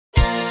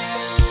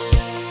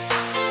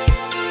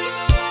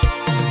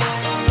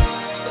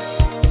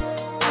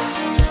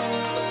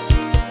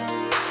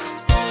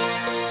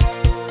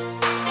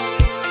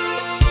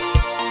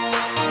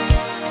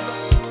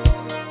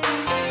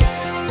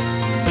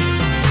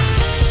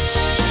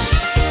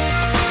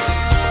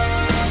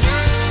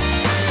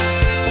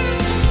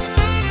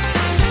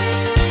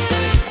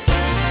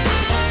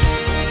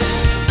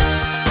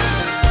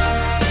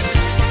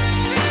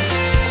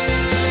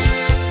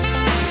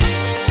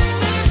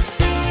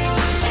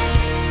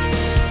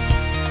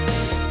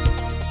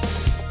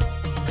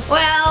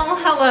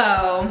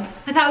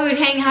I thought we would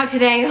hang out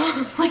today.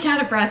 Oh, like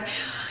out of breath.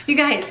 You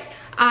guys,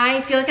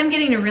 I feel like I'm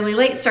getting a really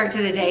late start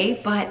to the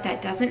day, but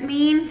that doesn't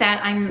mean that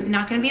I'm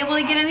not gonna be able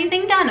to get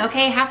anything done,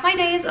 okay? Half my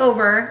day is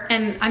over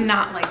and I'm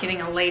not like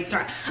getting a late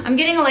start. I'm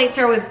getting a late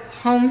start with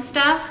home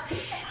stuff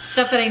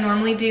that I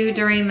normally do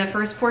during the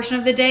first portion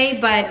of the day,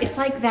 but it's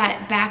like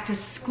that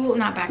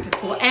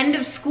end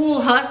of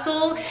school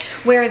hustle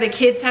where the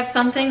kids have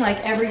something like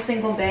every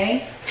single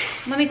day.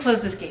 Let me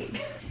close this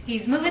gate.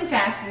 He's moving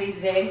fast these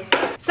days.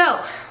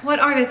 So, what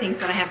are the things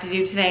that I have to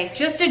do today?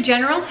 Just a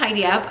general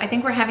tidy up. I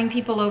think we're having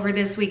people over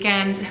this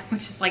weekend,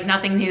 which is like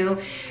nothing new.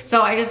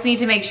 So I just need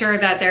to make sure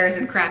that there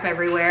isn't crap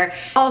everywhere.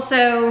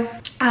 Also,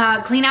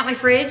 clean out my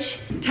fridge,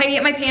 tidy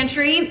up my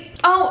pantry.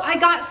 Oh, I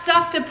got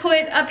stuff to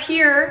put up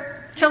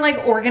here to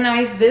like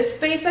organize this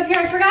space up here.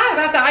 I forgot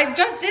about that. I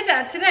just did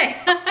that today.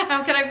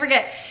 How could I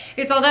forget?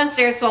 It's all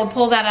downstairs, so I'll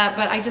pull that up,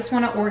 but I just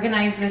want to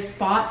organize this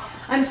spot.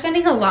 I'm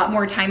spending a lot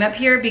more time up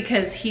here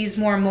because he's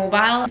more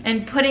mobile,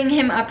 and putting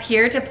him up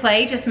here to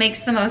play just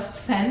makes the most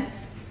sense.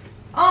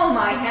 Oh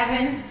my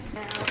heavens.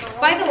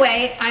 By the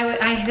way,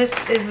 this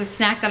is a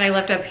snack that I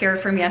left up here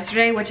from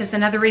yesterday, which is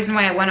another reason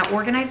why I want to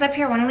organize up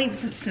here. I want to leave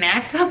some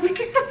snacks up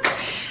here.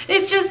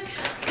 It's just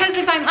because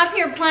if I'm up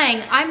here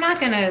playing, I'm not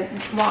gonna,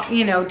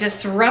 you know,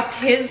 disrupt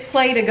his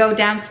play to go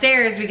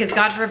downstairs because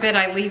God forbid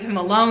I leave him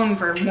alone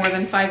for more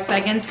than 5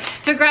 seconds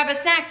to grab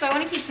a snack. So I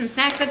want to keep some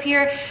snacks up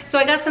here. So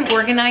I got some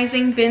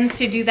organizing bins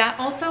to do that.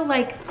 Also,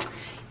 like,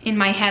 in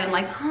my head, I'm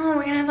like, oh,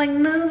 we're gonna have like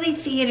movie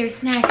theater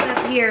snacks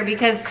up here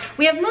because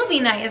we have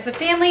movie night as a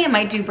family. I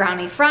might do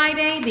Brownie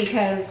Friday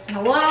because,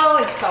 hello,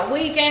 it's the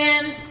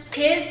weekend.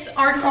 Kids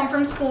aren't home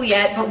from school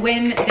yet, but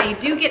when they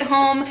do get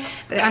home,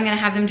 I'm gonna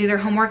have them do their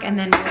homework and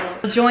then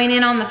we'll join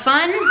in on the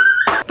fun.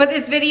 But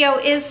this video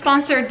is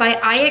sponsored by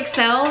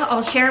IXL.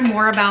 I'll share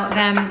more about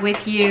them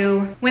with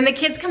you when the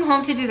kids come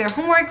home to do their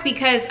homework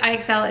because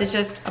IXL is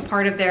just a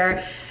part of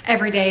their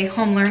everyday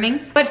home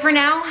learning. But for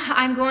now,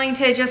 I'm going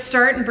to just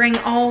start and bring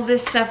all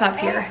this stuff up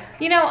here.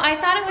 You know, I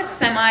thought it was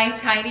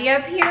semi-tidy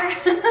up here.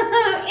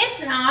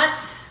 It's not.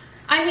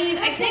 I mean,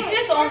 I think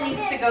this all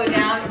needs to go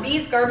down.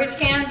 These garbage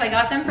cans, I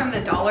got them from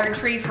the Dollar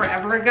Tree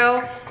forever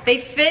ago.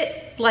 They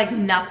fit like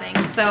nothing.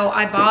 So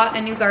I bought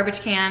a new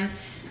garbage can.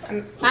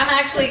 I'm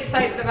actually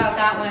excited about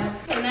that one.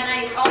 And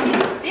then all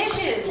these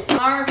dishes,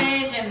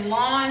 garbage and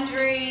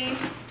laundry.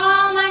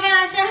 Oh my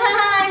gosh,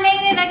 I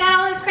made it, I got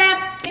all this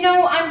crap. You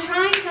know, I'm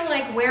trying to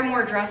like wear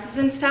more dresses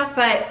and stuff,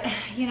 but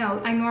you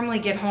know, I normally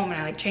get home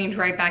and I like change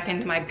right back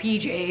into my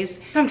PJs.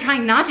 So I'm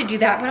trying not to do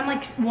that, but I'm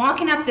like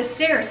walking up the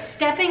stairs,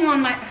 stepping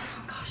on my,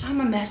 oh gosh,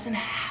 I'm a mess and a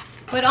half.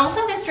 But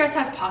also this dress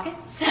has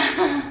pockets.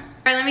 All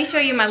right, let me show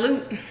you my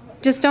loot.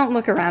 Just don't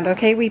look around,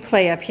 okay? We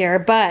play up here,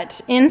 but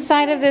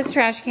inside of this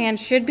trash can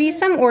should be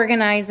some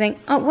organizing.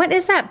 Oh, what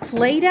is that,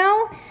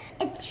 Play-Doh?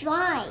 It's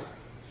dry.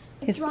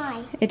 It's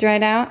dry. It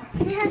dried out?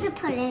 You have to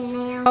put it in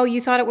there. Oh,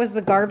 you thought it was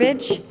the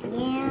garbage?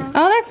 Yeah.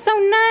 Oh, that's so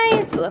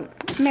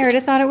nice.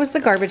 Meredith thought it was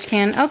the garbage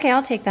can. Okay,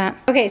 I'll take that.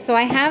 Okay, so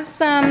I have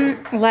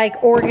some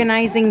like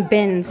organizing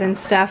bins and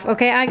stuff.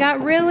 Okay, I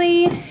got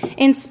really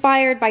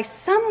inspired by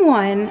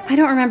someone. I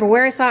don't remember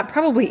where I saw it.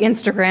 Probably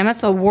Instagram.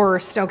 That's the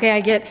worst. Okay,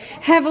 I get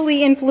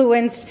heavily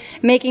influenced,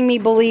 making me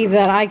believe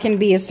that I can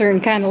be a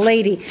certain kind of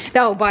lady.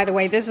 Oh, by the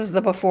way, this is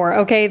the before.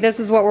 Okay, this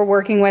is what we're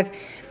working with.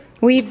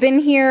 We've been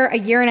here a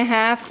year and a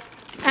half.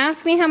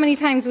 Ask me how many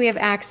times we have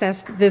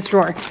accessed this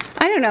drawer.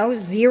 I don't know,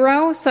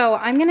 0. So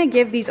I'm gonna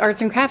give these arts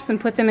and crafts and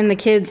put them in the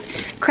kids'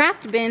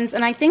 craft bins,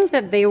 and I think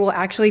that they will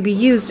actually be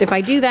used if I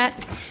do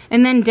that.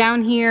 And then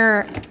down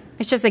here,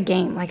 it's just a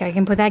game. Like I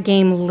can put that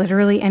game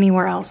literally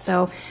anywhere else.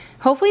 So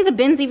hopefully the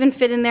bins even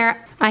fit in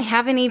there. I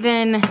haven't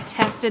even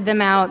tested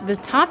them out. The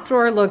top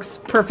drawer looks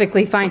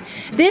perfectly fine.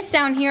 This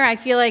down here I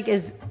feel like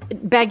is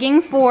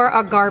begging for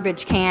a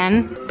garbage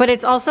can, but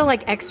it's also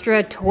like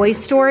extra toy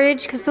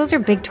storage because those are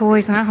big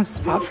toys and I don't have a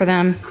spot for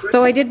them.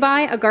 So I did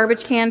buy a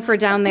garbage can for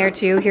down there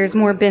too. Here's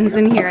more bins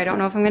in here. I don't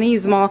know if I'm gonna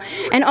use them all.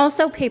 And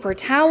also paper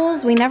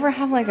towels. We never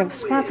have like a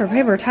spot for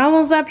paper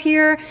towels up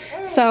here.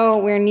 So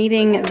we're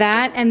needing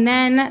that. And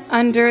then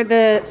under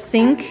the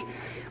sink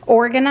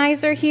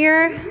organizer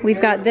here, we've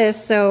got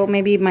this. So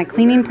maybe my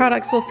cleaning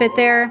products will fit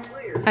there.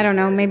 I don't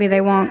know, maybe they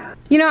won't.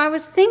 You know, I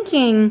was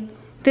thinking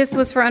this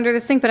was for under the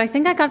sink, but I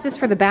think I got this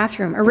for the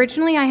bathroom.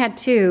 Originally I had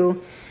 2,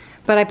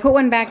 but I put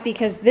one back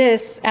because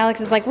this,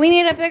 Alex is like, we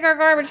need a bigger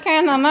garbage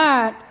can than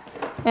that.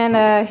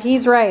 And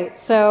he's right.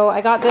 So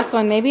I got this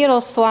one. Maybe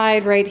it'll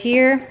slide right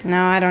here.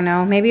 No, I don't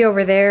know. Maybe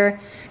over there.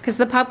 Because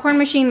the popcorn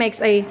machine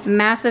makes a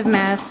massive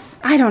mess.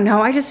 I don't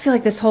know. I just feel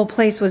like this whole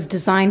place was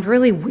designed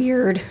really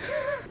weird.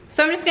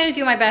 So I'm just gonna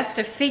do my best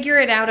to figure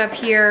it out up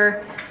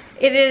here.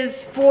 It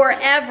is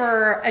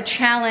forever a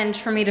challenge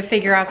for me to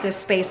figure out this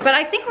space, but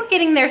I think we're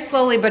getting there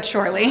slowly but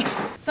surely.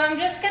 So I'm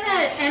just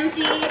gonna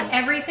empty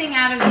everything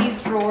out of these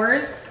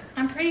drawers.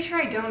 I'm pretty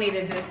sure I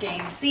donated this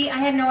game. See, I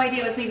had no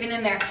idea it was even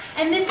in there.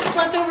 And this is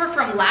left over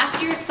from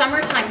last year's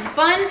summertime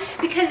fun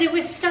because it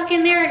was stuck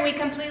in there and we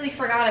completely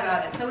forgot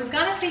about it. So we've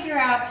got to figure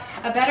out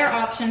a better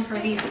option for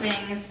these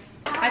things.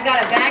 I've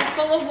got a bag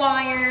full of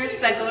wires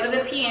that go to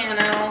the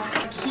piano,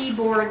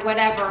 keyboard,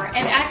 whatever.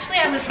 And actually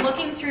I was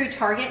looking through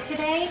Target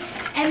today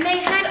and they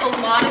had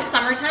a lot of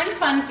summertime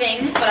fun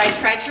things, but I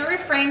tried to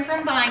refrain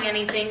from buying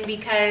anything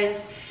because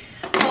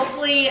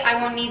hopefully I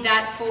won't need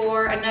that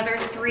for another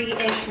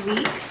 3-ish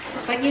weeks.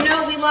 But you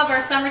know, we love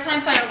our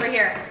summertime fun over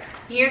here.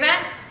 You hear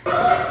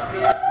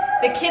that?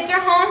 The kids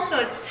are home, so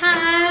it's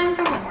time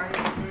for homework.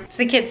 It's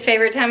the kids'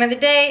 favorite time of the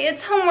day.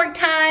 It's homework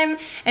time,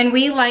 and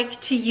we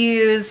like to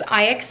use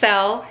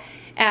IXL.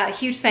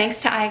 Huge thanks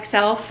to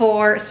IXL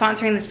for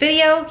sponsoring this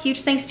video.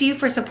 Huge thanks to you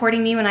for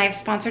supporting me when I have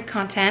sponsored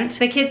content.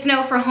 The kids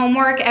know for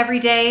homework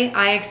every day,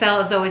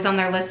 IXL is always on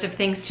their list of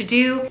things to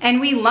do, and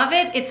we love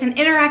it. It's an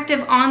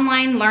interactive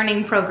online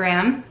learning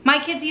program.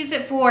 My kids use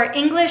it for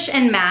English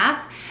and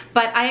math,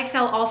 but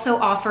IXL also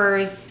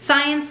offers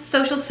science,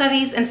 social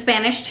studies, and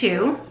Spanish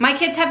too. My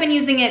kids have been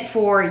using it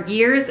for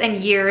years and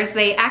years.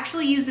 They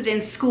actually use it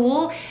in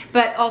school,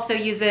 but also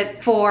use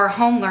it for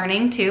home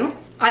learning too.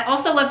 I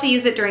also love to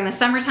use it during the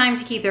summertime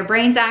to keep their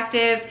brains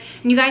active.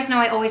 And you guys know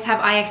I always have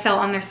IXL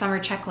on their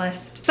summer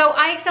checklist. So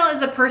IXL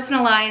is a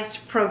personalized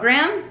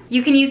program.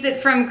 You can use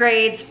it from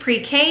grades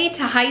pre-K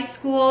to high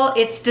school.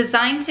 It's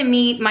designed to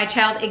meet my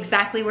child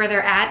exactly where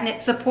they're at, and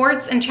it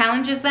supports and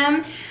challenges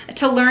them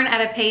to learn at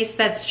a pace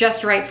that's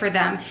just right for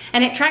them.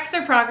 And it tracks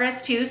their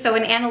progress too, so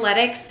in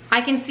analytics,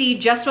 I can see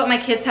just what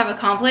my kids have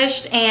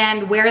accomplished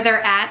and where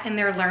they're at in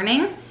their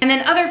learning. And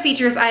then other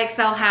features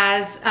IXL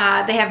has,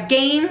 they have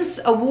games,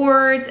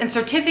 awards, and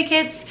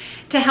certificates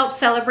to help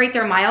celebrate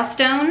their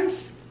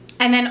milestones.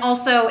 And then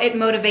also it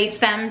motivates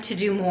them to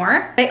do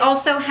more. They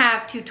also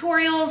have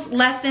tutorials,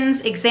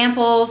 lessons,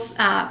 examples,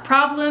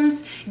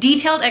 problems,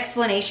 detailed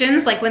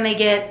explanations, like when they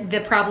get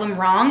the problem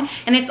wrong.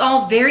 And it's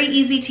all very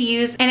easy to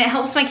use, and it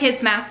helps my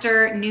kids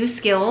master new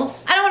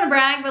skills. I don't want to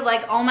brag, but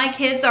like all my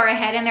kids are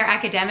ahead in their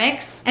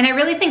academics. And I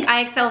really think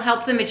IXL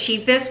helped them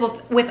achieve this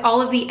with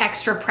all of the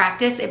extra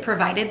practice it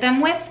provided them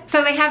with.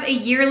 So they have a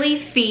yearly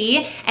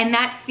fee, and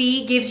that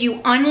fee gives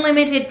you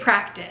unlimited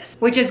practice,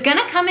 which is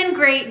gonna come in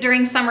great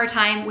during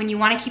summertime when you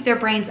want to keep their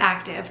brains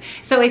active.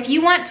 So if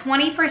you want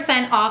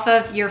 20% off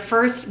of your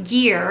first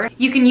year,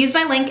 you can use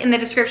my link in the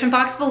description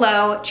box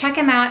below. Check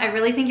them out. I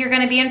really think you're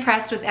going to be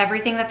impressed with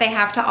everything that they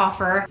have to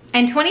offer.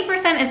 And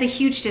 20% is a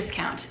huge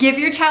discount. Give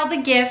your child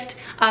the gift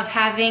of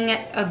having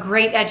a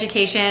great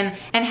education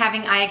and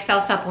having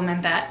IXL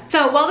supplement that.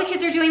 So while the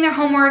kids are doing their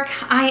homework,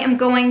 I am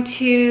going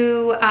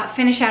to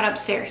finish out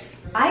upstairs.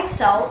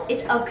 IXL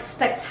is a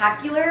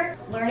spectacular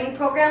learning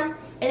program,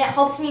 and it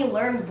helps me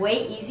learn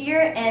way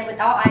easier, and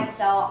without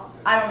IXL,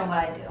 I don't know what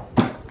I'd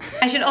do.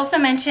 I should also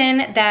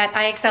mention that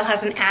IXL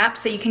has an app,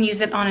 so you can use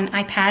it on an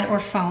iPad or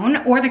phone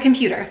or the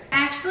computer.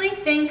 I actually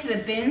think the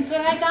bins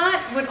that I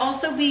got would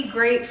also be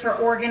great for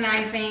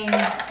organizing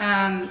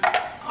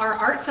our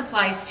art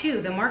supplies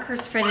too. The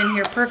markers fit in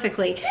here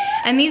perfectly.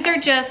 And these are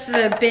just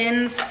the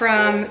bins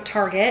from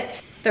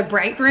Target. The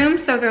bright room,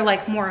 so they're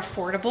like more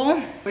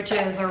affordable, which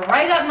is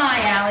right up my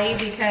alley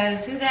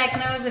because who the heck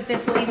knows if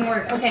this will even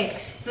work.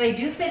 Okay, so they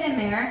do fit in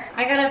there.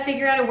 I gotta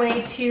figure out a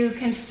way to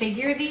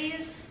configure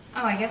these.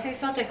 Oh, I guess I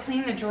still have to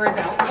clean the drawers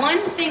out.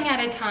 One thing at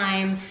a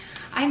time.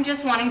 I'm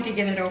just wanting to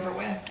get it over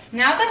with.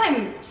 Now that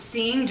I'm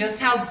seeing just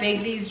how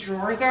big these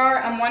drawers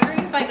are, I'm wondering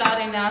if I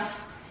got enough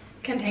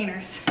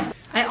containers.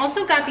 I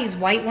also got these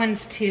white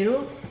ones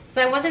too.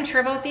 So I wasn't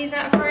sure about these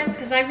at first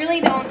because I really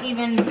don't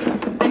even,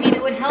 I mean,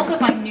 it would help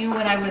if I knew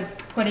what I was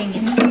putting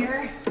in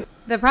here.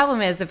 The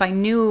problem is if I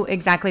knew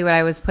exactly what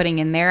I was putting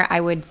in there,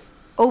 I would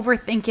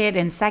overthink it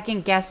and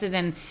second guess it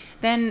and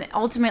then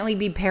ultimately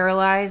be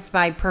paralyzed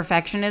by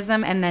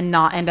perfectionism and then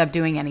not end up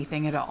doing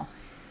anything at all.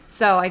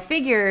 So I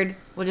figured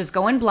we'll just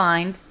go in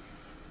blind,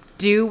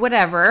 do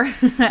whatever.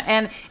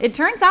 And it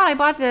turns out I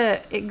bought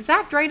the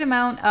exact right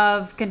amount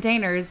of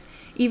containers,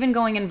 even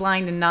going in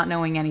blind and not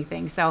knowing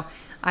anything. So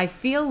I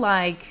feel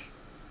like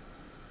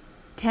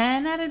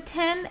 10 out of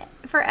 10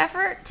 for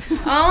effort.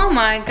 Oh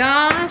my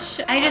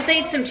gosh. I just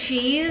ate some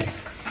cheese.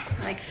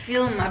 Like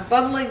feeling my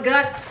bubbly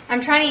guts.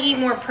 I'm trying to eat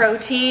more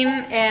protein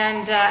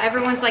and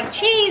everyone's like,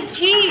 cheese,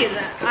 cheese.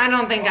 I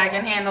don't think I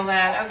can handle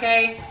that,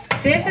 okay?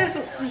 This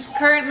is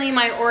currently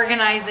my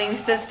organizing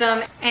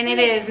system and it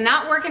is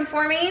not working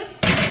for me.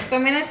 So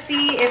I'm gonna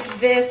see if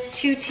this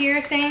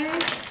 2-tier thing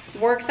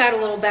works out a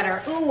little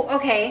better. Ooh,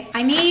 okay.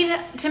 I need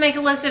to make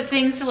a list of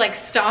things to like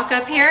stock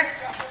up here.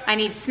 I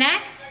need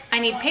snacks, I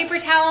need paper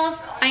towels,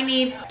 I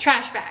need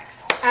trash bags,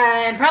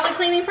 and probably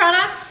cleaning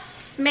products,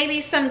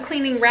 maybe some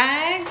cleaning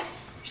rags.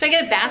 Should I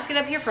get a basket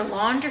up here for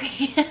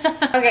laundry?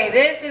 Okay,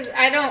 this is,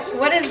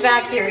 what is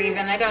back here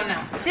even? I don't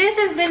know. This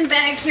has been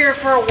back here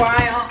for a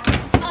while.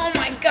 Oh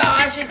my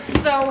gosh, it's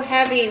so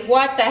heavy.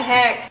 What the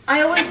heck?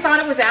 I always thought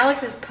it was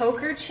Alex's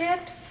poker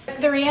chips.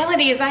 The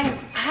reality is I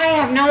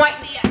have no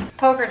idea.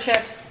 Poker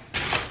chips.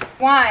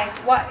 Why?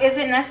 What, is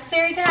it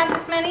necessary to have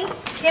this many?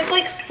 He has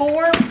like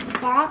 4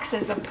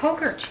 boxes of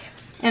poker chips.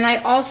 And I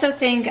also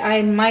think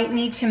I might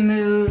need to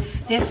move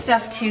this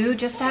stuff too,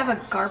 just to have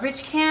a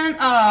garbage can.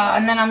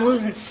 And then I'm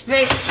losing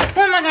space. What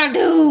am I gonna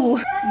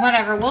do?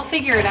 Whatever, we'll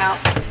figure it out.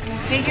 We'll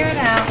figure it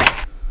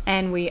out.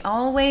 And we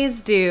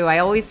always do. I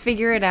always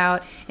figure it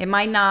out. It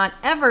might not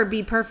ever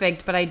be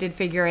perfect, but I did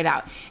figure it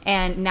out.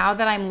 And now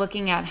that I'm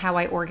looking at how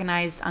I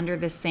organized under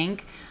the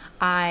sink,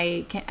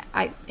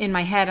 in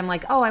my head, I'm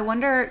like, oh, I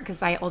wonder,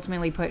 because I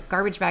ultimately put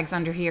garbage bags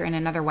under here in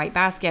another white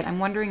basket. I'm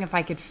wondering if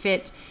I could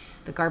fit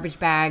the garbage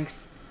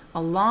bags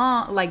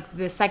along, like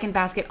the second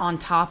basket on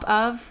top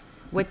of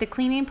with the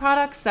cleaning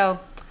products.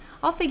 So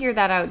I'll figure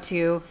that out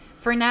too.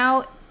 For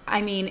now,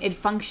 I mean, it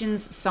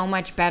functions so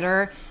much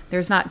better.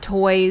 There's not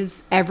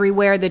toys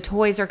everywhere. The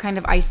toys are kind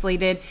of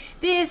isolated.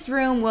 This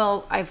room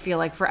will, I feel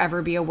like,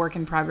 forever be a work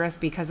in progress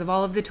because of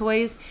all of the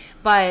toys.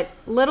 But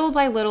little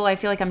by little, I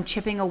feel like I'm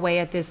chipping away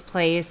at this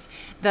place.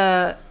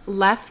 The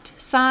left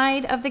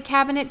side of the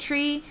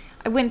cabinetry,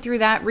 I went through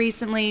that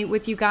recently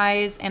with you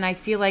guys, and I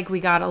feel like we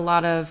got a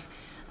lot of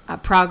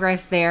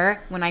progress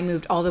there when I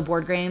moved all the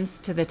board games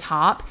to the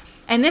top.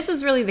 And this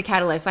was really the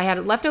catalyst. I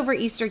had leftover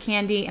Easter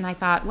candy, and I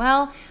thought,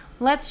 well,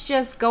 let's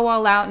just go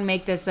all out and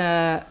make this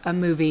a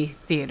movie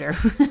theater.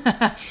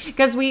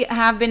 Because we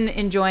have been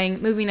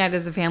enjoying movie night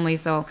as a family,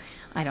 so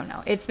I don't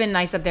know. It's been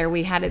nice up there.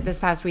 We had it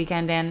this past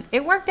weekend, and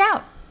it worked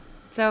out.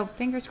 So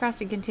fingers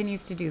crossed it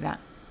continues to do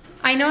that.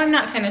 I know I'm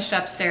not finished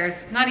upstairs,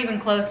 not even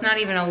close, not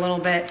even a little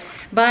bit,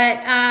 but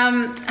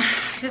I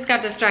just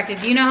got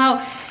distracted. You know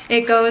how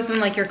it goes when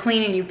like you're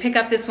cleaning, you pick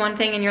up this one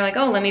thing and you're like,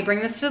 oh, let me bring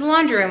this to the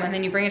laundry room, and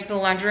then you bring it to the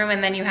laundry room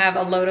and then you have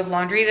a load of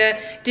laundry to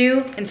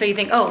do, and so you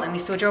think, oh, let me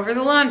switch over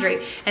the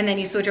laundry, and then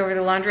you switch over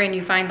the laundry and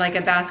you find like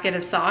a basket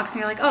of socks and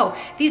you're like, oh,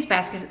 these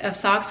baskets of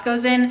socks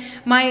goes in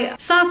my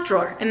sock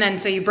drawer, and then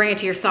so you bring it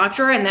to your sock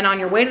drawer, and then on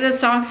your way to the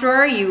sock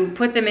drawer you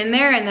put them in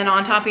there, and then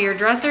on top of your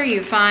dresser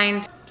you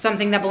find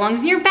something that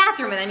belongs in your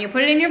bathroom, and then you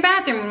put it in your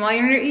bathroom, and while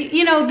you're,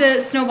 you know, the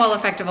snowball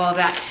effect of all of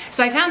that.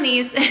 So I found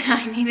these,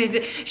 I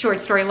needed,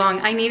 short story long,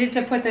 I needed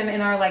to put them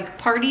in our like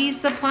party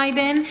supply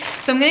bin.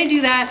 So I'm gonna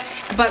do that,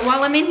 but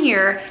while I'm in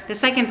here, the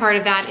second part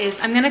of that is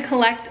I'm gonna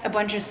collect a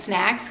bunch of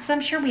snacks, because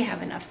I'm sure we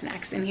have enough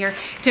snacks in here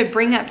to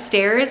bring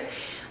upstairs.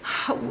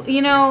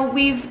 You know,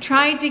 we've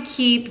tried to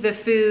keep the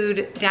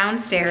food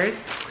downstairs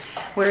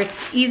where it's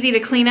easy to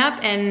clean up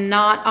and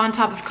not on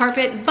top of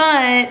carpet,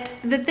 but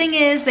the thing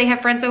is they have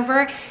friends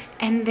over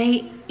and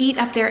they eat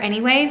up there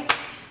anyway.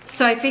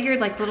 So I figured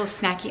like little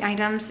snacky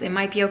items, it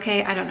might be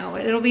okay. I don't know,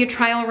 it'll be a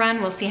trial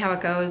run. We'll see how it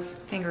goes,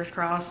 fingers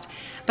crossed.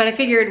 But I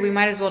figured we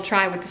might as well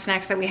try with the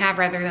snacks that we have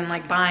rather than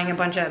like buying a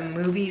bunch of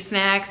movie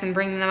snacks and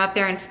bringing them up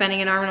there and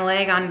spending an arm and a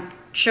leg on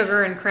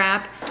sugar and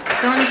crap.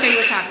 So let me show you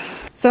what's happening.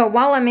 So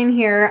while I'm in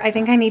here, I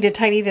think I need to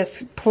tidy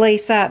this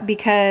place up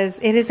because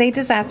it is a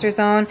disaster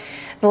zone.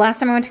 The last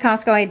time I went to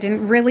Costco, I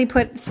didn't really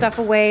put stuff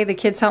away. The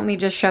kids helped me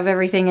just shove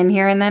everything in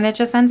here, and then it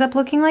just ends up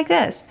looking like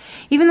this.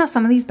 Even though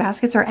some of these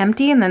baskets are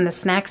empty, and then the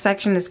snack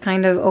section is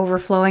kind of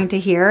overflowing to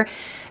here.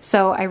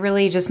 So I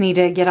really just need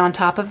to get on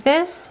top of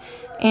this.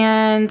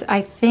 And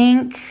I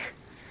think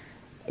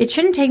it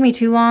shouldn't take me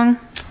too long,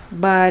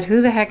 but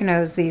who the heck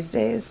knows these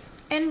days.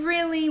 And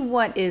really,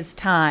 what is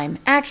time?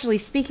 Actually,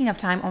 speaking of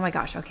time, oh my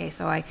gosh, okay,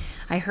 so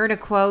I heard a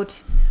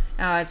quote.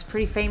 It's a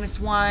pretty famous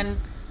one.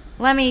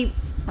 Let me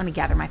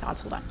gather my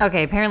thoughts, hold on.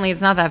 Okay, apparently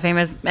it's not that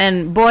famous,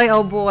 and boy,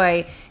 oh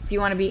boy, if you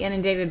want to be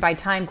inundated by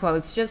time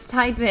quotes, just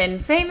type in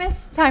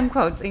famous time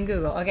quotes in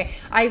Google. Okay,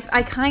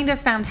 I kind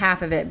of found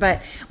half of it,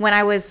 but when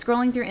I was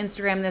scrolling through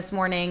Instagram this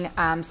morning,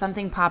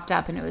 something popped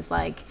up and it was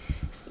like,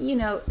 you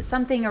know,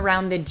 something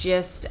around the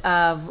gist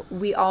of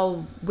we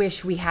all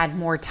wish we had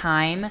more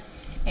time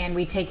and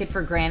we take it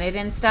for granted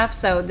and stuff.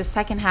 So the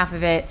second half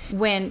of it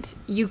went,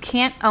 you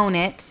can't own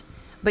it,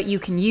 but you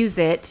can use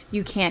it.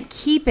 You can't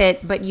keep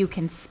it, but you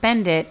can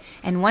spend it.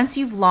 And once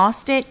you've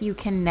lost it, you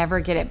can never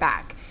get it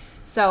back.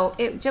 So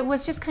it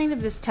was just kind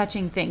of this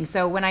touching thing.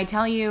 So when I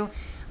tell you,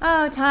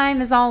 oh,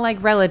 time is all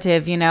like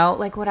relative, you know,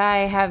 like would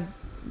I have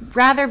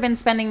rather been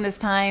spending this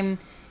time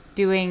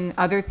doing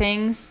other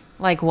things?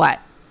 Like what?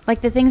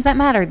 Like the things that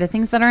matter, the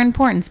things that are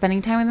important,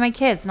 spending time with my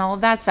kids and all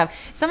of that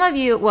stuff. Some of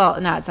you, well,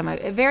 not some of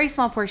you, a very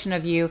small portion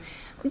of you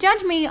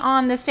judge me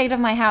on the state of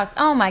my house.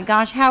 Oh my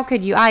gosh, how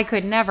could you? I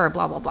could never,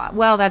 blah, blah, blah.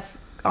 Well, that's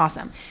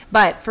awesome.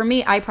 But for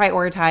me, I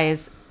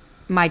prioritize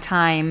my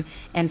time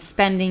and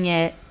spending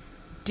it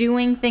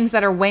doing things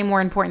that are way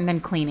more important than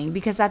cleaning.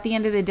 Because at the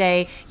end of the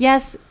day,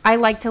 yes, I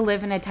like to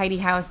live in a tidy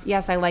house.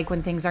 Yes, I like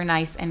when things are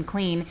nice and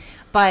clean.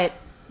 But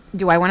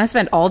do I want to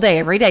spend all day,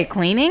 every day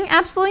cleaning?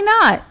 Absolutely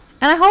not.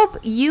 And I hope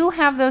you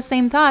have those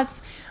same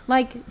thoughts.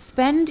 Like,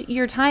 spend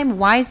your time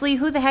wisely.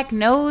 Who the heck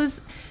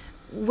knows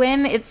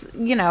when it's,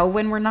 you know,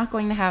 when we're not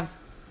going to have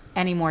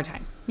any more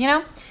time, you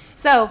know?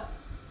 So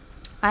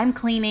I'm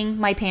cleaning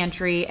my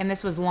pantry, and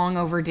this was long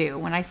overdue.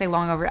 When I say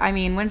long overdue, I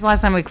mean, when's the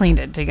last time we cleaned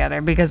it together?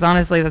 Because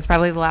honestly, that's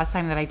probably the last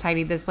time that I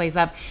tidied this place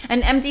up.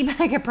 An empty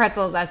bag of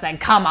pretzels, I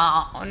said, come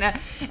on.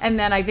 And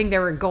then I think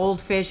there were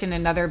goldfish in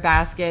another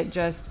basket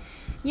just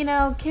you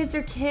know, kids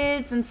are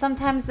kids and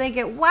sometimes they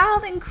get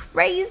wild and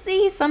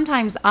crazy.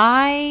 Sometimes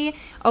I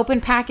open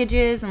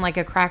packages and like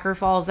a cracker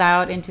falls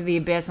out into the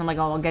abyss. I'm like,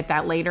 oh, I'll get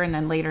that later, and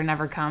then later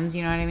never comes.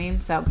 You know what I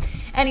mean? So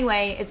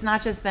anyway, it's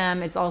not just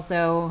them. It's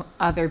also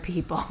other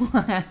people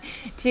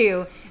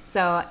too.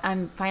 So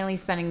I'm finally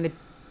spending the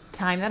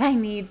time that I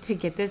need to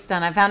get this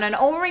done. I found an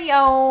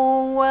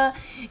Oreo.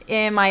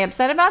 Am I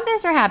upset about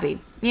this or happy?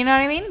 You know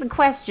what I mean? The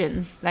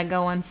questions that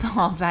go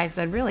unsolved. I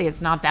said, really,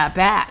 it's not that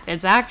bad.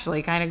 It's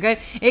actually kind of good.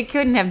 It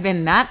couldn't have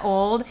been that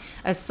old.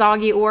 A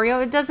soggy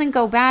Oreo, it doesn't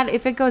go bad.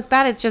 If it goes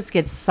bad, it just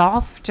gets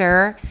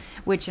softer,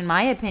 which in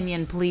my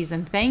opinion, please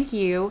and thank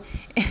you.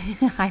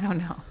 I don't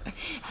know.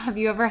 Have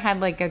you ever had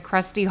like a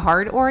crusty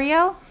hard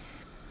Oreo?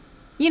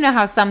 You know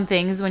how some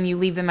things, when you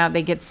leave them out,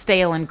 they get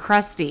stale and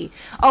crusty.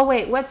 Oh,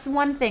 wait, what's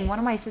one thing? One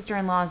of my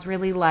sister-in-laws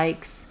really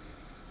likes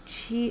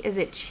is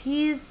it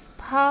cheese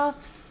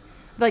puffs?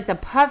 Like the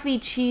puffy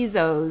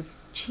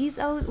Cheezos.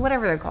 Cheezos?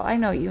 Whatever they're called. I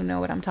know you know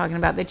what I'm talking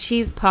about. The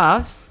cheese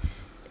puffs.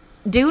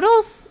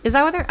 Doodles? Is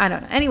that what they're? I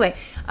don't know. Anyway,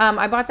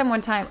 I bought them one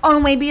time. Oh,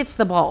 maybe it's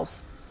the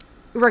balls.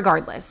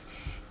 Regardless.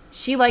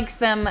 She likes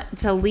them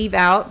to leave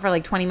out for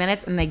like 20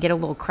 minutes and they get a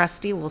little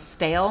crusty, a little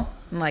stale.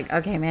 I'm like,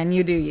 okay, man,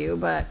 you do you,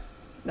 but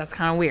that's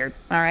kind of weird.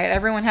 All right.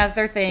 Everyone has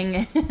their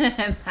thing.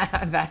 And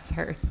that's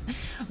hers.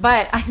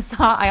 But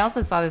I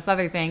also saw this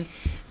other thing.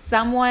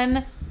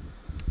 Someone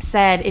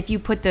said if you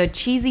put the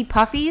cheesy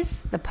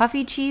puffies, the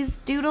puffy cheese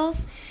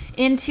doodles,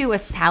 into a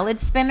salad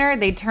spinner,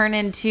 they turn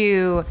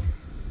into,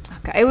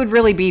 okay, it would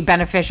really be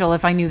beneficial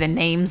if I knew the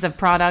names of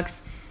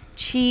products.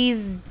 Not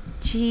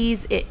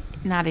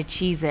a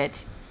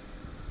Cheez-It.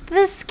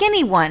 The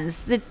skinny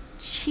ones, the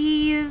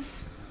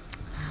cheese,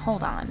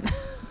 hold on.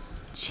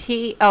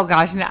 Oh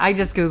gosh, no, I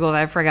just Googled it,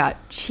 I forgot.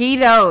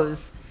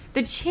 Cheetos.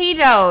 The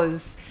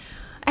Cheetos.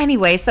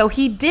 Anyway, so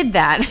he did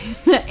that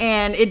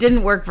and it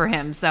didn't work for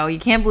him. So you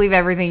can't believe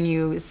everything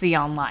you see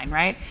online,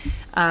 right?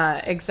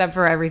 Except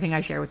for everything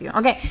I share with you.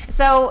 Okay,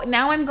 so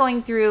now I'm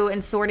going through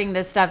and sorting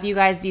this stuff. You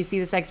guys, do you see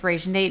this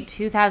expiration date?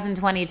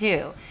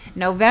 2022.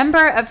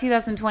 November of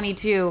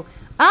 2022.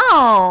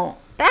 Oh,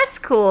 that's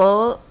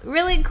cool.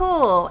 Really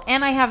cool.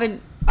 And I have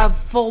a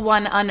full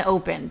one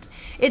unopened.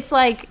 It's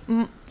like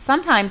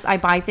sometimes I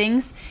buy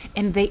things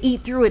and they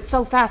eat through it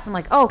so fast. I'm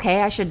like, oh,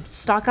 okay, I should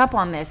stock up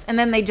on this. And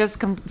then they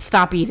just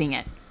stop eating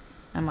it.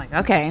 I'm like,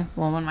 okay,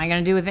 well, what am I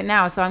going to do with it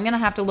now? So I'm going to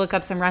have to look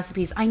up some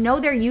recipes. I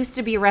know there used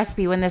to be a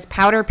recipe when this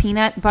powder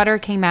peanut butter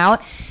came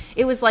out.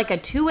 It was like a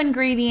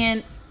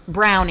 2-ingredient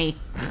brownie.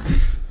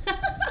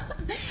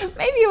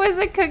 Maybe it was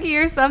a cookie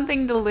or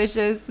something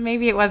delicious.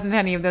 Maybe it wasn't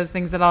any of those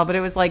things at all, but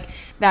it was like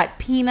that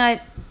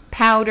peanut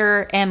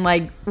powder and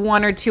like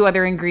 1 or 2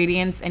 other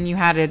ingredients, and you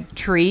had a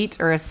treat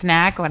or a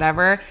snack,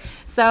 whatever.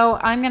 So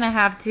I'm gonna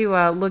have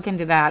to look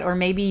into that, or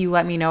maybe you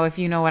let me know if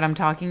you know what I'm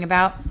talking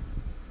about,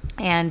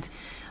 and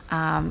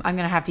I'm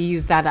gonna have to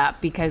use that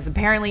up because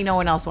apparently no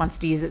one else wants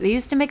to use it. They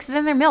used to mix it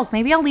in their milk.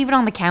 Maybe I'll leave it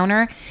on the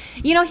counter.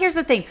 You know, here's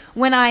the thing,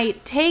 when I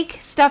take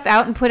stuff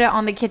out and put it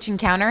on the kitchen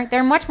counter,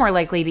 they're much more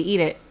likely to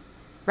eat it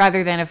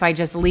rather than if I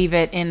just leave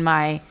it in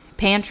my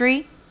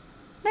pantry.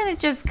 Then it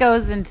just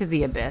goes into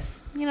the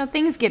abyss. You know,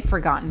 things get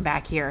forgotten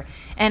back here.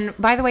 And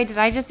by the way, did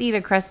I just eat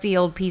a crusty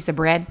old piece of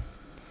bread?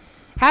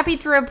 Happy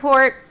to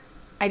report,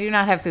 I do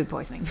not have food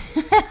poisoning.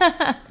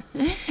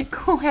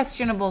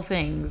 Questionable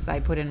things I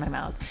put in my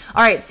mouth.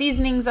 All right,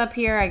 seasonings up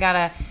here. I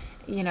gotta,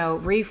 you know,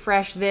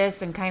 refresh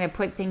this and kind of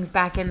put things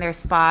back in their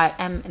spot.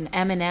 An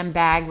M&M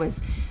bag was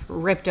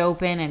ripped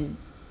open and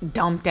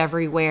dumped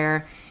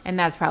everywhere. And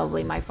that's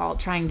probably my fault,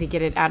 trying to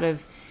get it out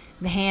of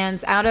the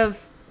hands, out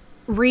of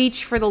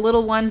reach for the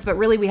little ones, but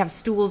really we have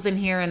stools in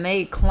here and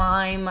they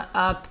climb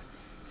up,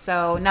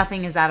 so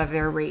nothing is out of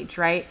their reach,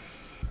 right?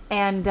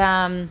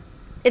 And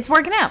it's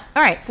working out.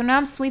 All right, so now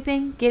I'm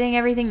sweeping, getting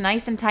everything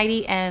nice and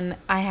tidy, and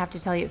I have to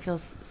tell you, it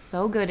feels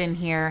so good in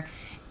here.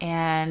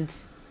 And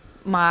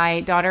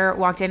my daughter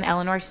walked in,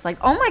 Eleanor, she's like,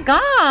 oh my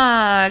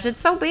gosh,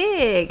 it's so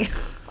big.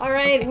 All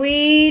right,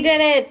 we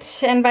did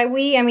it. And by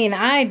we, I mean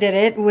I did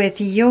it with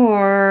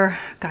your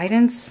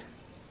guidance.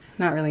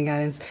 Not really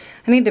guidance.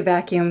 I need to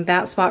vacuum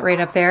that spot right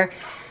up there.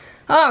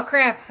 Oh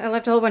crap, I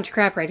left a whole bunch of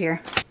crap right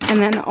here.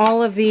 And then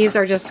all of these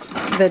are just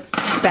the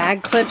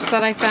bag clips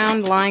that I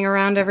found lying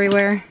around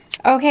everywhere.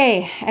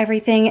 Okay,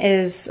 everything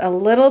is a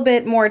little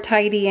bit more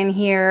tidy in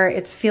here.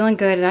 It's feeling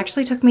good. It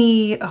actually took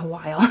me a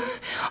while,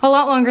 a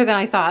lot longer than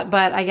I thought,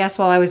 but I guess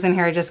while I was in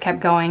here, I just kept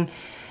going.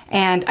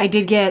 And I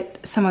did get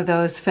some of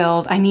those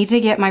filled. I need to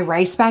get my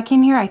rice back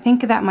in here. I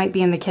think that might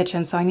be in the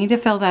kitchen, so I need to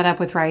fill that up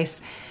with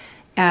rice.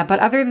 But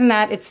other than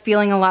that, it's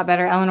feeling a lot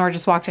better. Eleanor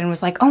just walked in and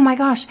was like, oh my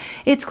gosh,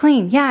 it's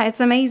clean. Yeah, it's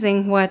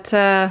amazing what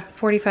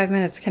 45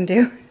 minutes can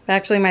do. It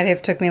actually might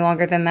have took me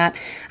longer than that.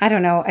 I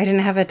don't know. I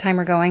didn't have a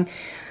timer going.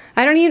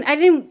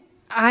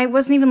 I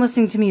wasn't even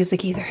listening to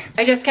music either.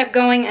 I just kept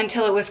going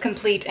until it was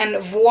complete,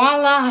 and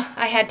voila,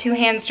 I had 2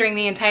 hands during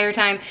the entire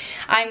time.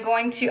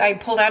 I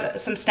pulled out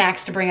some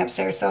snacks to bring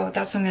upstairs, so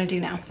that's what I'm gonna do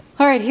now.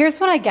 All right, here's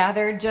what I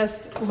gathered.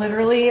 Just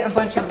literally a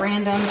bunch of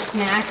random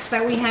snacks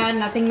that we had.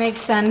 Nothing makes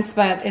sense,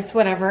 but it's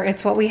whatever.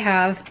 It's what we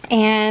have.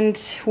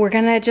 And we're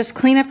gonna just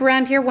clean up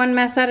around here one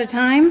mess at a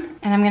time.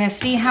 And I'm gonna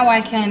see how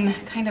I can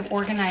kind of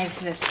organize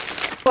this.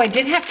 Oh, I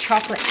did have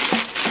chocolates.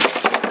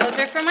 Those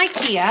are from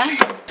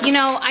IKEA. You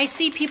know, I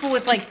see people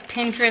with like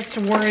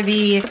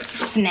Pinterest-worthy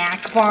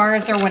snack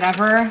bars or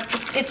whatever.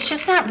 It's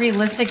just not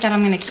realistic that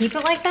I'm gonna keep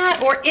it like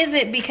that. Or is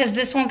it because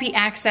this won't be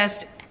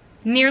accessed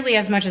nearly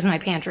as much as my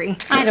pantry?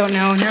 I don't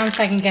know, now I'm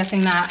second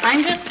guessing that.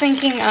 I'm just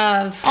thinking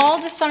of all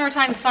the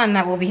summertime fun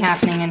that will be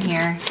happening in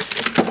here.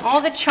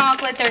 All the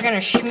chocolate they're gonna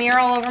smear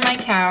all over my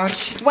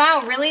couch.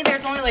 Wow, really?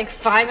 There's only like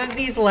 5 of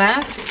these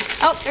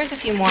left? Oh, there's a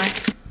few more.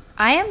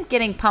 I am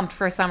getting pumped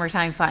for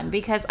summertime fun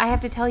because I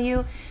have to tell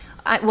you,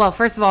 well,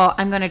 first of all,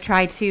 I'm going to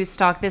try to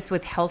stock this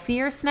with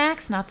healthier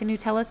snacks, not the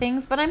Nutella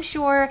things, but I'm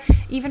sure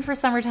even for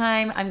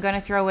summertime, I'm going to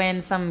throw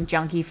in some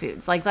junky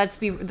foods. Like,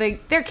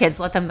 they're kids,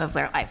 let them live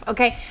their life,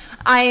 okay?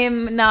 I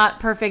am not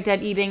perfect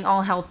at eating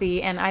all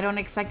healthy, and I don't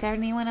expect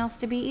anyone else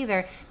to be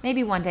either.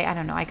 Maybe one day, I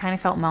don't know. I kind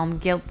of felt mom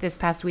guilt this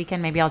past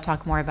weekend. Maybe I'll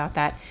talk more about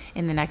that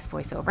in the next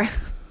voiceover.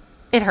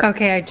 It hurts.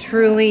 Okay, I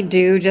truly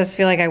do just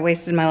feel like I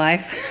wasted my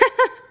life.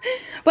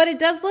 But it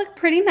does look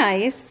pretty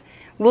nice.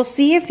 We'll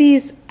see if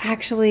these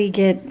actually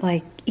get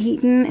like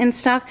eaten and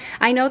stuff.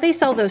 I know they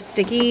sell those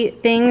sticky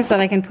things that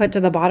I can put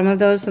to the bottom of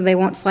those so they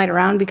won't slide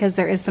around because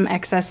there is some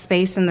excess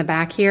space in the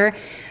back here.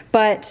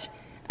 But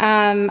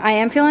I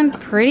am feeling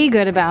pretty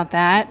good about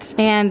that.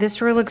 And this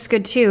drawer looks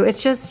good too.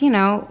 It's just, you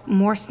know,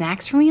 more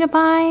snacks for me to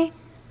buy.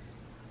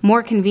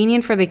 More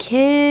convenient for the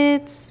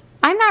kids.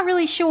 I'm not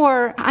really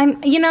sure.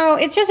 You know,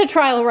 it's just a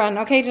trial run,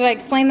 okay? Did I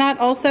explain that?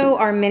 Also,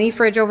 our mini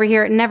fridge over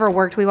here, it never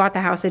worked. We bought the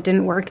house, it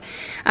didn't work.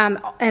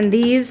 And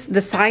these, the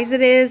size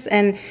it is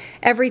and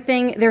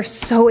everything, they're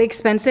so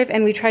expensive,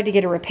 and we tried to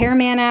get a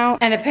repairman out.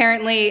 And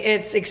apparently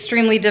it's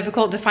extremely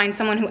difficult to find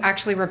someone who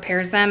actually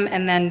repairs them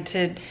and then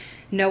to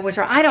know what's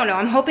wrong. I don't know,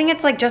 I'm hoping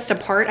it's like just a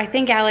part. I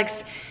think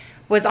Alex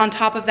was on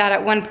top of that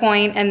at one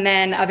point, and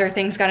then other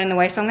things got in the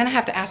way, so I'm gonna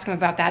have to ask him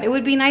about that. It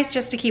would be nice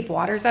just to keep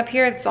waters up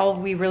here. It's all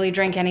we really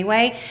drink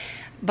anyway,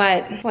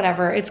 but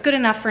whatever, it's good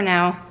enough for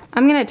now.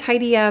 I'm gonna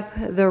tidy up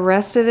the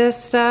rest of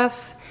this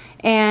stuff.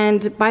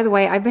 And by the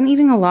way, I've been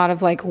eating a lot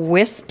of like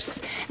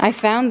Wisps. I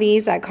found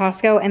these at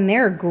Costco and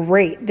they're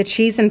great. The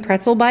cheese and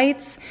pretzel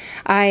bites.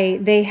 I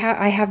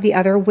have the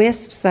other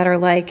Wisps that are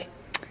like,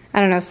 I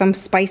don't know, some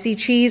spicy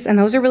cheese, and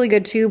those are really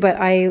good too, but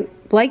I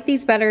like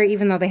these better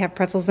even though they have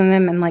pretzels in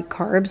them and like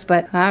carbs,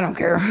 but I don't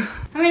care.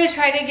 I'm gonna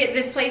try to get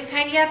this place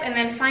tidy up and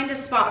then find a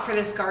spot for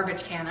this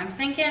garbage can. I'm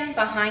thinking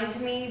behind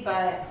me,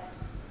 but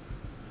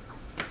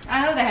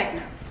who the heck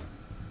knows?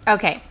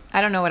 Okay,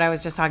 I don't know what I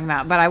was just talking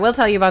about, but I will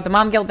tell you about the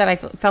mom guilt that I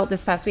felt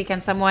this past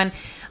weekend. Someone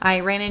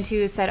I ran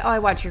into said, oh, I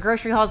watch your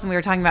grocery hauls, and we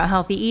were talking about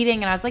healthy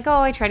eating, and I was like,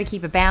 oh, I try to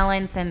keep a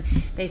balance, and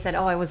they said,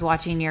 oh, I was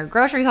watching your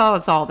grocery haul,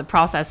 it's all the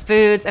processed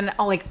foods, and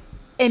all like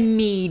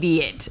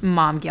immediate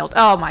mom guilt.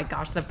 Oh my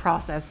gosh, the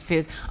processed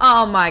foods.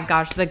 Oh my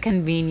gosh, the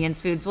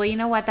convenience foods. Well, you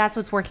know what? That's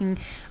what's working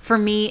for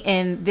me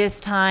in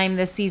this time,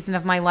 this season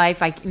of my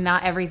life.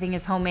 Not everything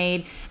is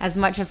homemade as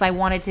much as I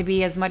want it to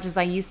be, as much as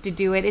I used to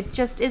do it. It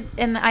just is,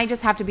 and I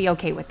just have to be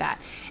okay with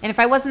that. And if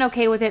I wasn't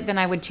okay with it, then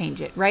I would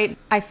change it, right?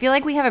 I feel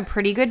like we have a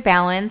pretty good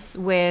balance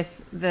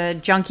with the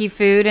junky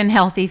food and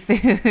healthy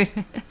food.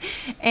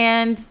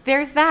 And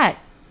there's that.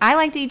 I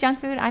like to eat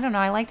junk food. I don't know.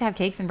 I like to have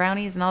cakes and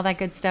brownies and all that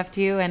good stuff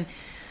too. And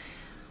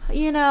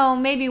you know,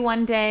 maybe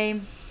one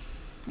day.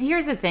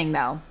 Here's the thing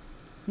though.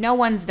 No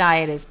one's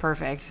diet is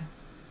perfect,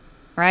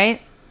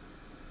 right?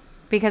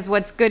 Because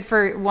what's good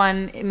for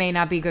one may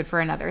not be good for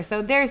another.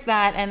 So there's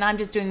that, and I'm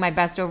just doing my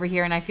best over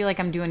here, and I feel like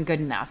I'm doing good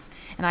enough.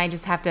 And I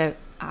just have to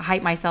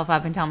hype myself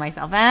up and tell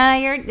myself,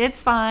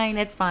 it's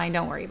fine,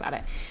 don't worry about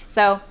it.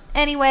 So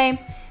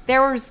anyway,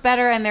 there's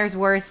better and there's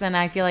worse, and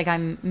I feel like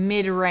I'm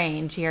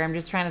mid-range here. I'm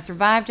just trying to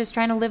survive, just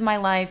trying to live my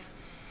life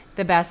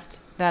the best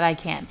that I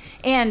can.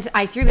 And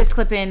I threw this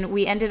clip in.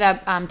 We ended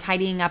up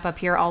tidying up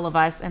here, all of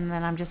us, and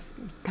then I'm just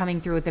coming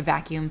through with the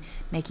vacuum,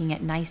 making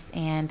it nice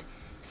and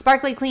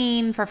sparkly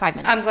clean for 5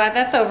 minutes. I'm glad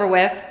that's over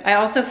with. I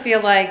also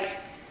feel like,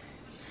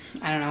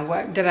 I don't know,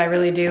 what did I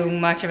really do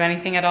much of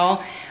anything at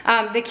all?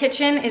 The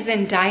kitchen is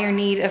in dire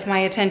need of my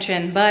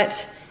attention,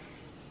 but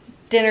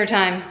dinner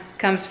time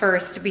comes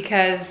first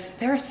because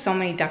there are so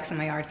many ducks in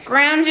my yard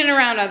scrounging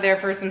around out there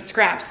for some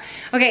scraps.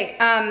 Okay,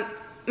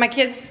 my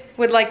kids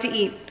would like to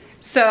eat,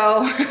 so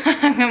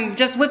I'm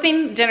just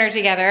whipping dinner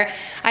together.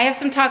 I have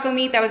some taco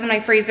meat that was in my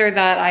freezer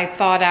that I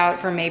thawed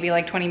out for maybe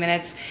like 20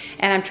 minutes,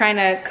 and I'm trying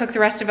to cook the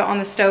rest of it on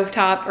the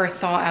stovetop, or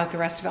thaw out the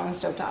rest of it on the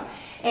stovetop.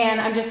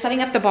 And I'm just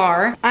setting up the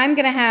bar. I'm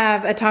gonna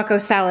have a taco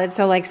salad,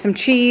 so like some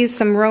cheese,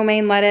 some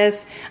romaine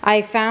lettuce.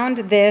 I found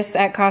this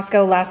at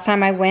Costco last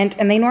time I went,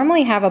 and they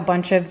normally have a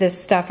bunch of this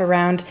stuff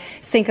around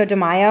Cinco de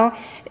Mayo.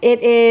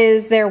 It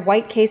is their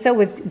white queso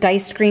with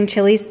diced green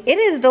chilies. It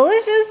is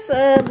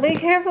delicious. Be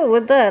careful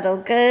with that,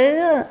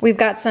 okay? We've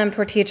got some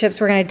tortilla chips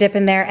we're gonna dip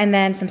in there, and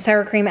then some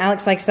sour cream.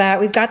 Alex likes that.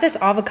 We've got this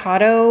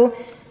avocado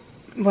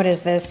what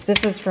is this?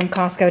 This was from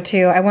Costco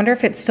too. I wonder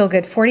if it's still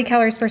good. 40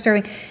 calories per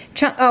serving.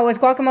 Oh, it's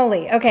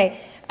guacamole. Okay.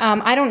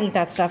 I don't eat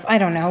that stuff. I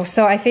don't know.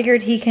 So I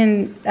figured he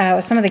can,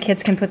 some of the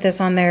kids can put this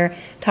on their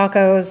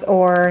tacos,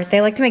 or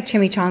they like to make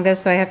chimichangas,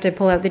 so I have to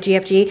pull out the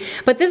GFG.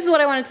 But this is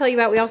what I want to tell you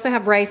about. We also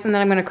have rice, and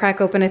then I'm going to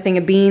crack open a thing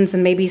of beans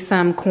and maybe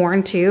some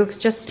corn too.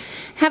 Just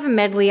have a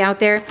medley out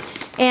there.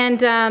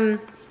 And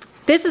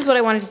this is what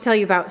I wanted to tell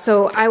you about.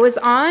 So I was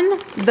on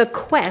the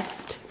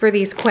quest for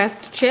these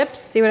Quest chips.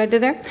 See what I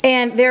did there?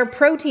 And they're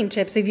protein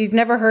chips if you've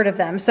never heard of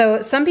them.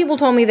 So some people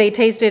told me they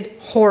tasted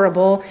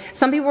horrible.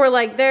 Some people were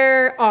like,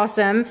 they're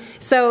awesome.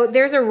 So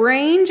there's a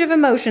range of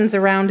emotions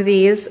around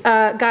these.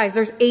 Guys,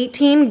 there's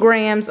 18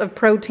 grams of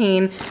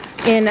protein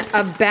in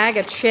a bag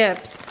of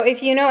chips.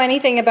 If you know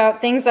anything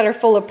about things that are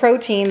full of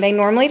protein, they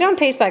normally don't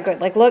taste that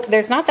good. Like, look,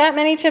 there's not that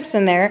many chips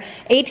in there.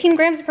 18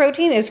 grams of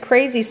protein is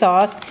crazy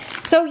sauce.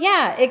 So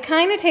yeah, it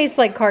kind of tastes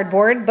like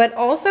cardboard, but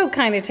also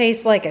kind of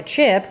tastes like a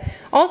chip.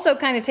 Also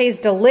kind of tastes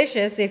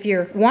delicious if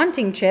you're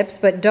wanting chips,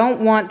 but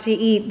don't want to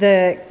eat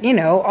the, you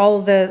know,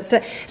 all the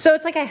stuff. So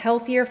it's like a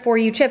healthier for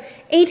you chip.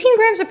 18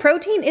 grams of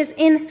protein is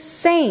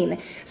insane.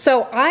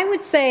 So I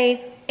would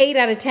say 8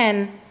 out of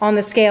 10 on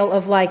the scale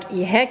of like,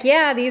 heck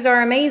yeah, these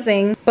are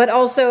amazing. But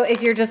also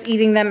if you're just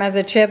eating them as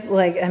a chip,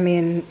 like, I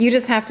mean, you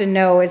just have to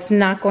know it's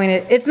not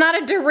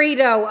a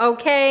Dorito,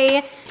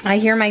 okay? I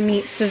hear my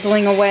meat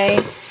sizzling away.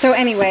 So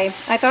anyway,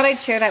 I thought I'd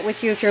share that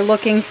with you if you're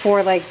looking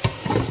for like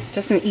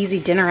just an easy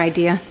dinner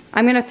idea.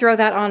 I'm gonna throw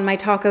that on my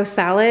taco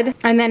salad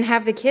and then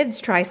have the kids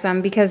try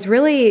some, because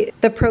really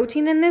the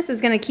protein in this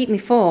is gonna keep me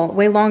full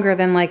way longer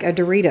than like a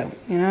Dorito,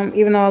 you know,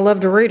 even though I love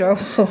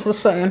Doritos,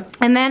 just saying.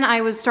 And then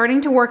I was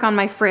starting to work on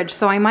my fridge,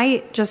 so I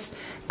might just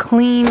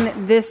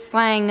clean this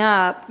thing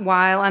up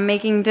while I'm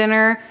making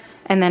dinner.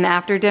 And then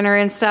after dinner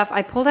and stuff,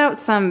 I pulled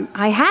out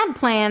I had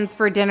plans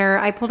for dinner.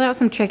 I pulled out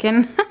some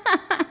chicken.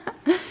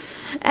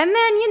 And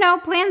then, you know,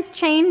 plans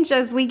change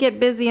as we get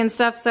busy and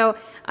stuff. So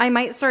I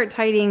might start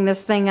tidying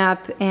this thing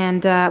up,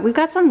 and we've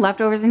got some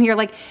leftovers in here.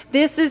 Like,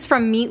 this is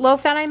from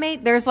meatloaf that I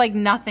made. There's like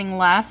nothing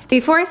left.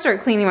 Before I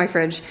start cleaning my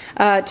fridge,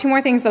 2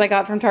 more things that I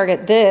got from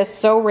Target. This,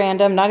 so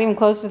random, not even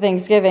close to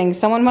Thanksgiving.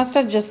 Someone must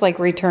have just like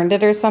returned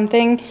it or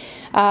something.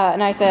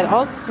 And I said,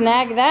 I'll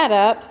snag that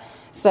up.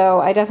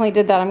 So I definitely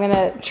did that. I'm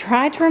gonna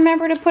try to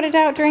remember to put it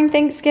out during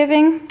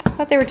Thanksgiving. I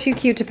thought they were too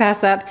cute to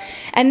pass up.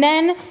 And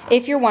then,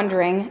 if you're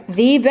wondering,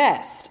 the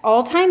best,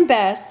 all-time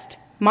best,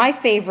 my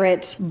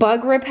favorite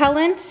bug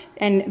repellent,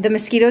 and the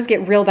mosquitoes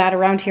get real bad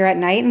around here at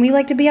night, and we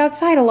like to be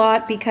outside a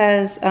lot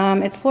because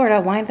it's Florida,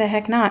 why the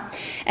heck not?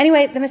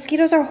 Anyway, the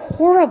mosquitoes are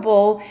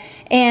horrible,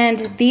 and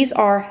these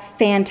are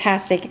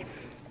fantastic.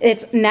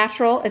 It's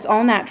natural, it's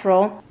all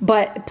natural,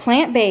 but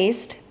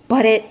plant-based,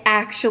 but it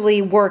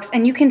actually works,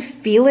 and you can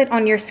feel it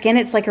on your skin.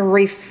 It's like a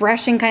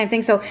refreshing kind of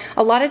thing. So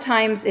a lot of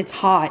times it's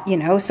hot, you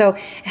know, so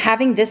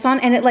having this on,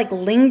 and it like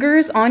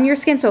lingers on your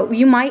skin, so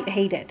you might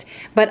hate it,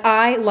 but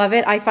I love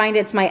it. I find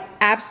it's my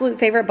absolute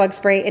favorite bug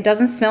spray. It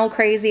doesn't smell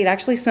crazy. It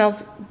actually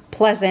smells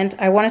pleasant.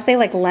 I want to say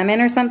like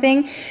lemon or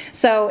something.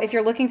 So if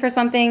you're looking for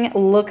something,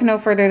 look no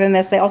further than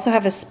this. They also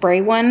have a spray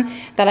one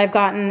that I've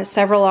gotten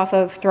several off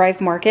of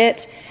Thrive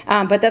Market,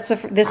 but this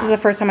is the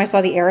first time I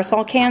saw the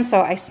aerosol can, so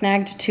I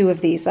snagged 2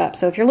 of these up.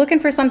 So if you're looking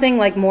for something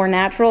like more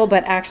natural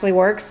but actually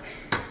works,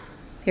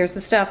 here's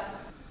the stuff.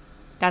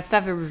 That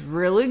stuff is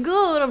really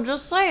good, I'm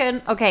just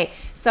saying. Okay,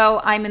 so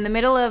I'm in the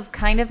middle of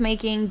kind of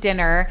making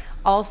dinner.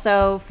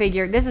 Also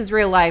figured, this is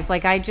real life,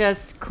 like I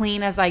just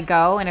clean as I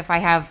go, and if I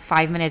have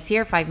 5 minutes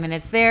here, 5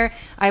 minutes there,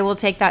 I will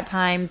take that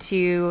time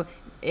to,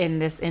 in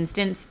this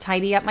instance,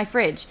 tidy up my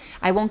fridge.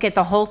 I won't get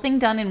the whole thing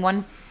done in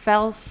one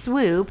fell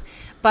swoop,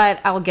 but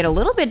I'll get a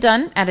little bit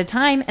done at a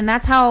time, and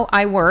that's how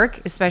I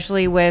work,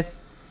 especially with,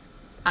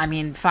 I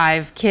mean,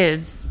 5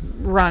 kids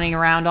running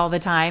around all the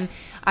time.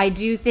 I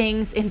do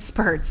things in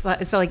spurts.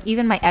 So like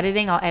even my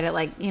editing, I'll edit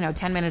like, you know,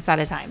 10 minutes at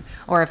a time.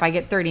 Or if I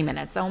get 30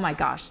 minutes, oh my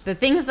gosh, the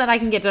things that I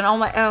can get done.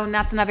 Oh, and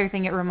that's another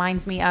thing it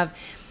reminds me of.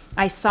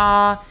 I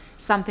saw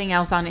something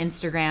else on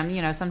Instagram.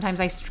 You know, sometimes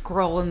I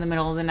scroll in the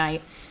middle of the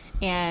night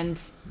and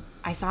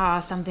I saw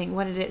something.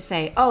 What did it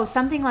say? Oh,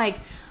 something like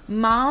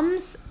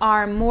moms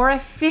are more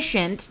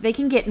efficient. They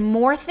can get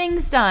more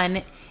things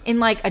done in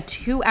like a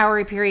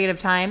 2-hour period of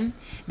time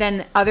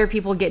than other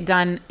people get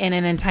done in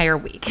an entire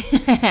week.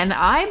 And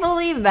I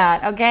believe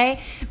that, okay?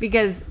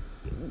 Because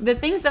the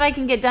things that I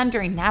can get done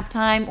during nap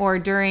time or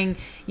during,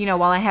 you know,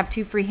 while I have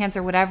 2 free hands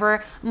or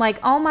whatever, I'm like,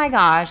 oh my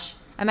gosh,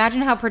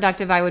 imagine how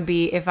productive I would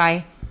be if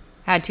I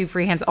had 2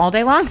 free hands all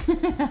day long.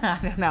 I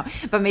don't know,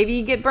 but maybe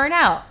you get burnt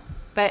out.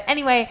 But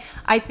anyway,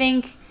 I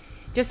think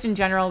just in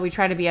general, we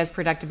try to be as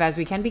productive as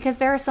we can because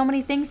there are so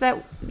many things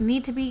that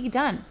need to be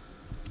done.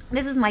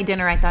 This is my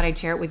dinner. I thought I'd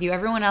share it with you.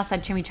 Everyone else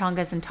had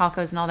chimichangas and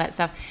tacos and all that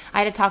stuff. I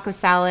had a taco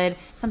salad.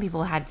 Some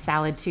people had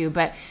salad too,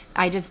 but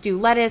I just do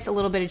lettuce, a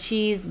little bit of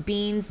cheese,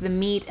 beans, the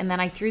meat, and then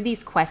I threw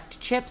these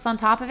Quest chips on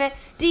top of it.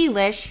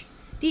 Delish.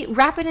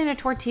 wrap it in a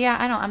tortilla.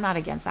 I'm not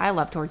against that. I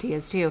love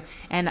tortillas too.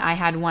 And I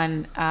had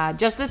one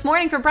just this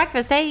morning for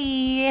breakfast.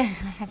 Hey, I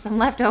had some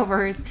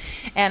leftovers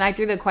and I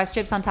threw the Quest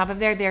chips on top of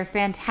there. They're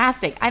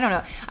fantastic. I don't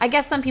know. I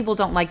guess some people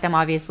don't like them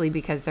obviously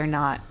because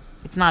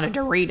it's not a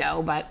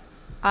Dorito, but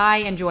I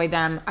enjoy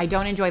them. I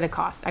don't enjoy the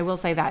cost. I will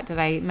say that. Did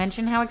I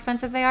mention how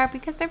expensive they are?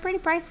 Because they're pretty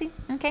pricey.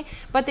 Okay.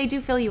 But they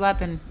do fill you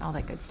up and all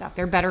that good stuff.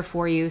 They're better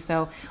for you.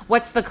 So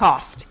what's the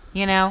cost?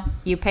 You know,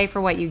 you pay for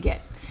what you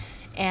get.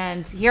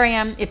 And here I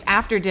am, it's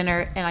after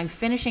dinner and I'm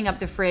finishing up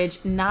the fridge,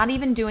 not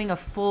even doing a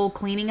full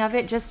cleaning of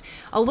it, just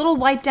a little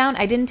wipe down.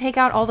 I didn't take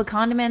out all the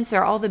condiments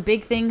or all the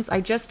big things.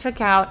 I just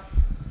took out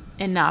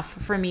enough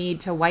for me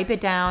to wipe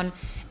it down.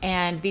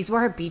 And these were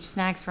our beach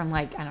snacks from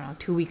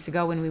 2 weeks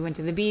ago when we went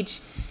to the beach.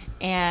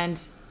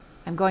 And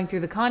I'm going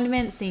through the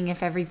condiments, seeing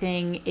if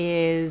everything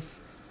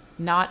is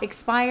not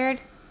expired.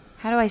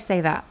 How do I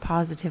say that?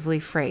 Positively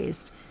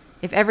phrased.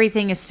 If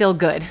everything is still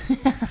good.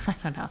 I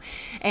don't know.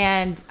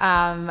 And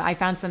I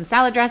found some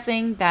salad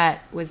dressing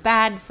that was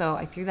bad, so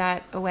I threw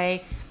that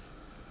away.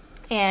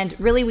 And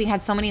really, we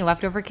had so many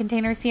leftover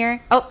containers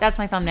here. Oh, that's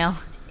my thumbnail.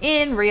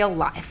 In real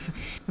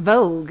life.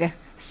 Vogue.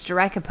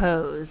 Strike a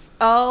pose.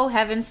 Oh,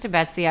 heavens to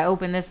Betsy. I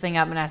opened this thing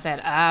up and I said,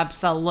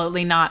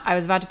 absolutely not. I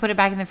was about to put it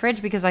back in the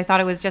fridge because I thought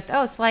it was just,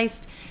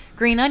 sliced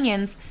green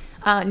onions.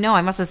 No,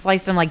 I must have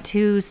sliced them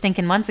 2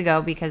 stinking months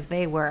ago because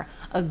they were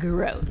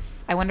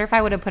gross. I wonder if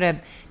I would have put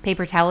a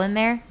paper towel in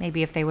there.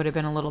 Maybe if they would have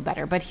been a little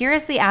better. But here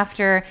is the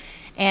after,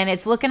 and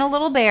it's looking a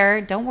little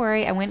bare. Don't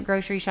worry. I went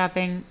grocery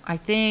shopping. I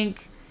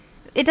think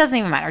it doesn't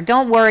even matter.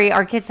 Don't worry.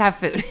 Our kids have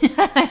food.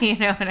 You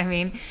know what I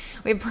mean?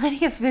 We have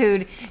plenty of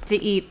food to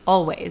eat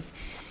always.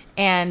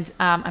 And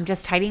I'm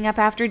just tidying up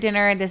after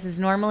dinner. This is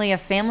normally a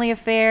family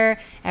affair.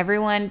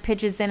 Everyone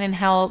pitches in and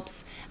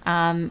helps.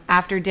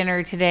 After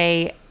dinner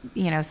today,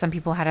 some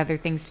people had other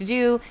things to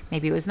do.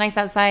 Maybe it was nice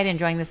outside,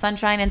 enjoying the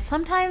sunshine. And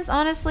sometimes,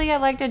 honestly, I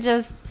like to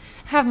just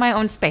have my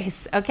own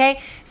space. Okay.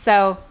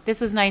 So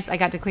this was nice. I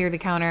got to clear the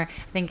counter.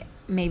 I think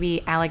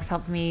maybe Alex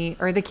helped me,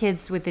 or the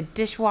kids with the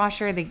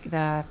dishwasher,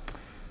 the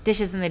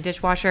dishes in the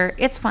dishwasher.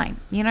 It's fine.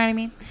 You know what I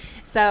mean?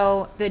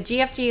 So the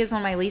GFG is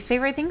one of my least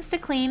favorite things to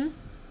clean.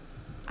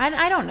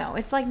 I don't know.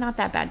 It's not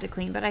that bad to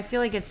clean, but I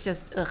feel like it's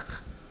just,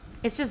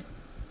 it's just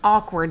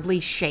awkwardly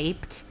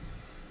shaped.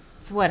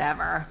 It's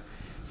whatever.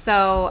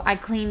 So I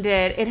cleaned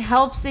it. It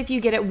helps if you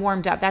get it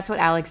warmed up. That's what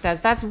Alex does.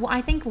 That's,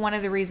 I think, one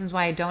of the reasons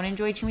why I don't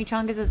enjoy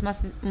chimichangas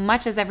as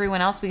much as everyone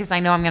else, because I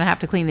know I'm going to have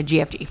to clean the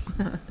GFG.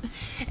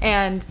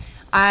 And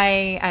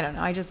I don't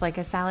know. I just like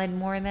a salad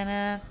more than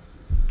a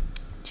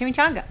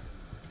chimichanga.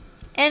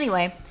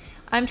 Anyway,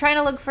 I'm trying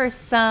to look for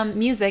some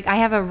music. I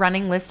have a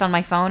running list on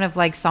my phone of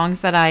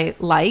songs that I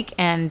like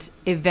and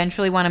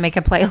eventually want to make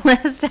a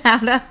playlist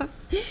out of.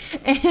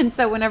 And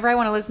so whenever I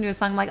want to listen to a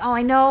song, I'm like, oh,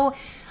 I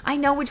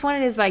know which one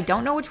it is, but I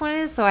don't know which one it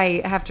is. So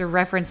I have to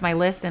reference my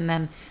list and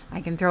then I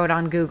can throw it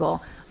on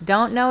Google.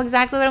 Don't know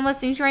exactly what I'm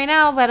listening to right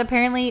now, but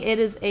apparently it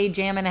is a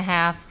jam and a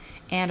half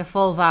and a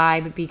full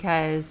vibe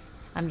because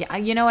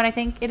you know what I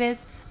think it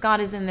is? God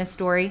is in this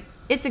story.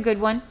 It's a good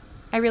one.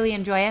 I really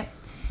enjoy it.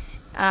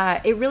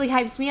 It really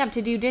hypes me up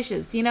to do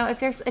dishes. If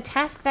there's a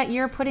task that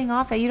you're putting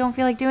off that you don't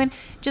feel like doing,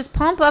 just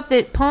pump up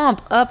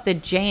the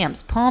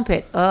jams, pump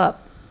it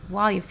up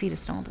while your feet are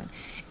stomping,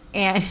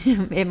 and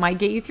it might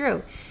get you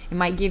through. It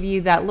might give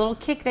you that little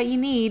kick that you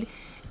need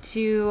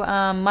to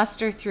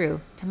muster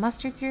through.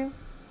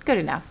 Good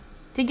enough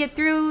to get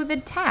through the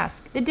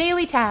task, the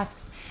daily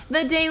tasks,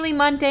 the daily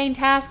mundane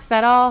tasks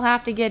that all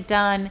have to get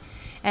done,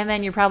 and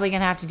then you're probably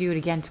gonna have to do it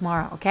again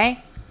tomorrow.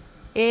 Okay,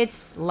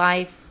 it's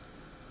life.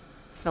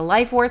 It's the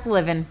life worth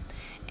living.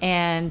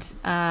 And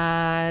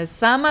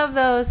some of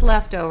those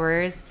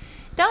leftovers,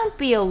 don't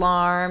be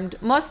alarmed.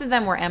 Most of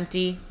them were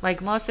empty.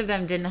 Most of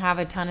them didn't have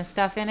a ton of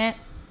stuff in it.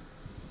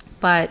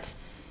 But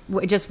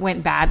it just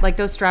went bad.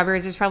 Those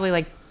strawberries, there's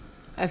probably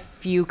a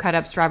few cut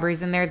up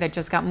strawberries in there that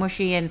just got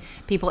mushy and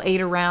people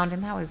ate around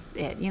and that was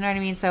it. You know what I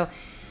mean? So,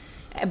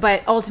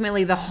 but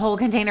ultimately the whole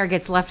container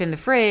gets left in the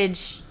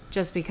fridge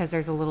just because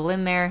there's a little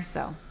in there.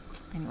 So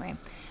anyway,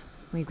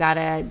 we've got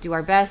to do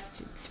our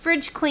best. It's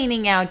fridge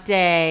cleaning out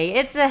day.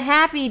 It's a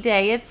happy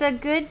day. It's a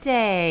good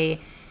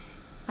day.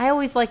 I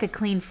always like a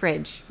clean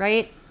fridge,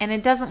 right? And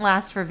it doesn't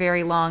last for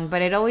very long,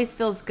 but it always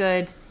feels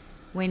good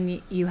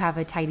when you have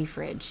a tidy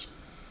fridge.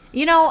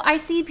 I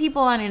see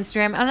people on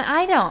Instagram, and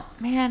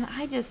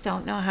I just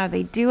don't know how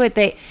they do it.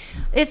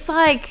 It's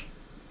like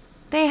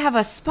they have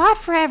a spot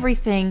for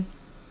everything,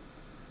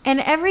 and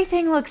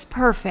everything looks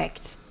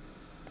perfect.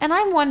 And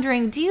I'm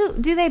wondering, do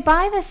they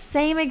buy the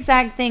same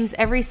exact things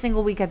every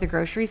single week at the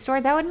grocery store?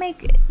 That would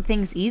make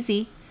things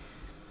easy.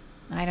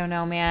 I don't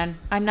know, man.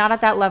 I'm not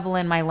at that level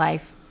in my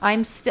life.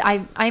 I'm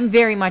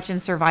very much in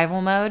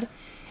survival mode,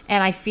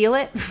 and I feel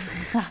it.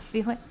 I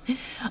feel it.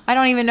 I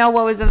don't even know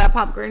what was in that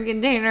popcorn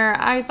container.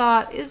 I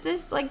thought, is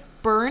this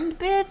burned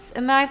bits?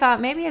 And then I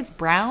thought maybe it's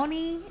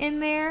brownie in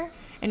there.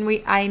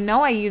 And I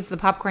know I used the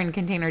popcorn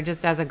container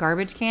just as a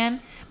garbage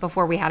can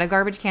before we had a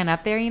garbage can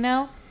up there,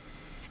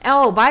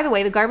 Oh, by the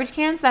way, the garbage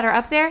cans that are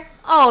up there,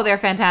 oh, they're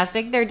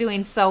fantastic. They're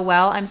doing so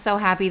well. I'm so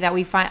happy that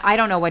I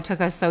don't know what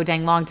took us so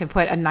dang long to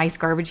put a nice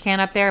garbage can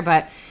up there,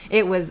 but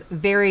it was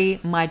very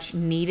much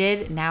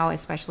needed now,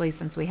 especially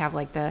since we have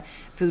like the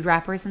food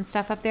wrappers and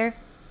stuff up there.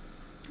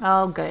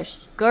 Oh,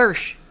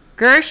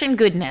 gersh and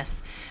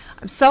goodness.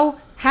 I'm so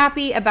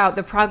happy about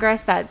the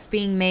progress that's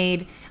being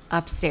made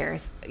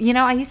upstairs. You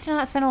know, I used to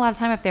not spend a lot of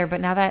time up there,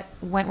 but now that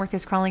Wentworth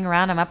is crawling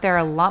around, I'm up there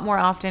a lot more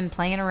often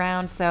playing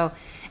around. So,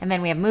 and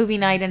then we have movie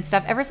night and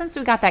stuff. Ever since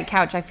we got that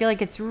couch, I feel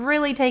like it's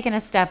really taken a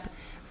step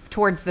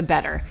towards the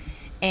better.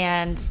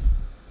 And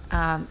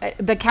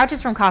the couch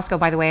is from Costco,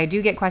 by the way. I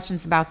do get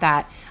questions about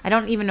that. I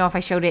don't even know if I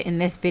showed it in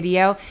this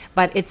video,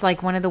 but it's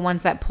like one of the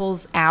ones that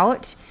pulls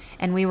out.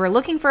 And we were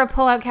looking for a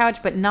pull-out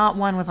couch, but not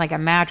one with like a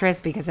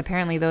mattress, because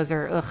apparently those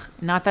are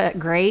not that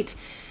great.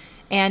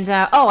 And,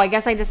 I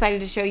guess I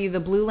decided to show you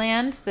the Blue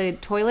Land, the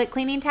toilet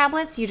cleaning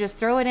tablets. You just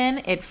throw it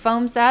in, it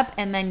foams up,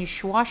 and then you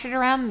swash it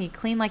around and you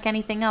clean like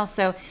anything else.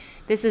 So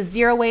this is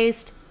zero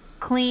waste,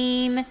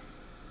 clean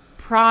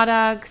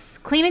products,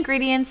 clean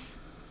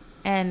ingredients,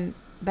 and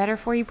better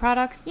for you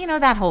products. You know,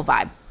 that whole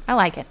vibe. I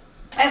like it.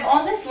 I have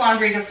all this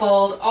laundry to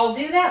fold. I'll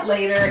do that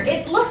later.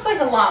 It looks like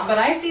a lot, but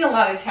I see a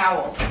lot of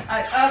towels.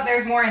 Oh,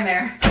 there's more in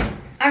there.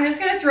 I'm just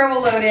going to throw a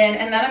load in,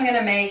 and then I'm going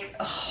to make,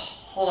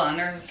 hold on,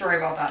 there's a story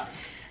about that.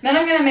 Then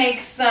I'm gonna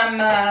make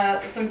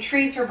some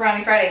treats for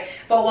Brownie Friday.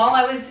 But while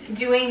I was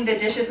doing the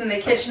dishes in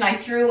the kitchen, I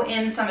threw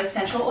in some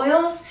essential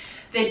oils.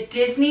 The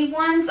Disney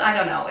ones, I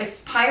don't know.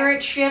 It's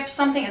pirate ship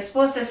something. It's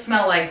supposed to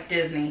smell like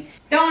Disney.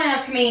 Don't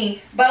ask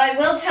me, but I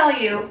will tell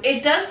you,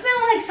 it does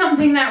smell like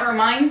something that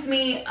reminds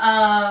me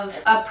of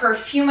a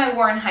perfume I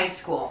wore in high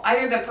school.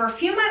 Either the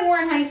perfume I wore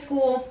in high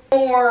school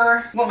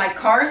or what my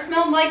car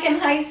smelled like in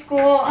high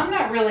school. I'm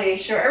not really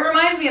sure. It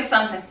reminds me of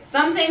something.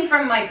 Something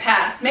from my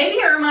past. Maybe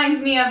it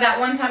reminds me of that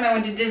one time I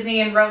went to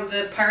Disney and rode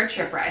the pirate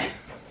ship ride.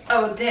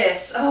 Oh,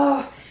 this.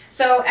 Oh.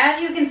 So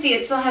as you can see,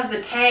 it still has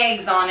the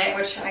tags on it,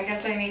 which I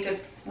guess I need to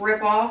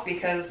rip off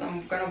because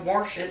I'm gonna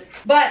wash it.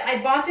 But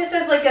I bought this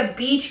as like a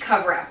beach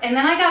cover up, and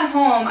then I got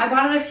home, I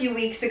bought it a few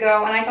weeks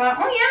ago, and I thought,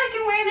 oh yeah, I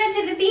can wear that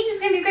to the beach, it's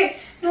gonna be great.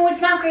 No,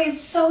 it's not great.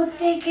 It's so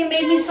thick, it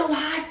made me so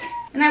hot.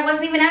 And I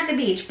wasn't even at the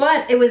beach,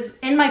 but it was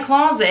in my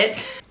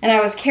closet, and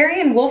I was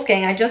carrying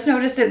Wolfgang. I just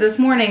noticed it this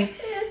morning.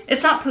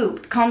 It's not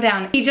poop, calm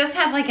down. He just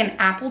had like an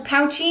apple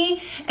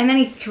pouchy, and then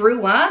he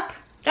threw up.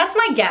 That's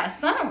my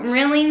guess. I don't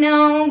really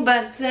know,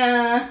 but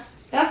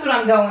that's what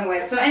I'm going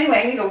with. So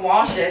anyway, I need to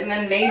wash it, and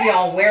then maybe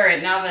I'll wear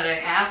it now that I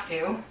have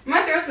to. I'm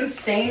gonna throw some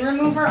stain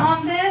remover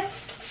on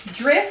this.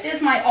 Drift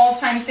is my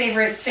all-time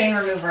favorite stain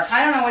remover.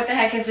 I don't know what the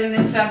heck is in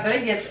this stuff, but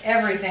it gets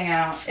everything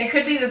out. It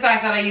could be the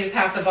fact that I use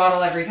half the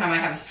bottle every time I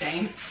have a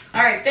stain.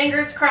 All right,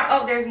 fingers crossed.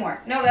 Oh, there's more.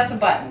 No, that's a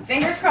button.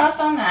 Fingers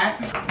crossed on that.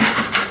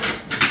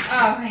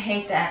 Oh, I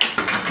hate that.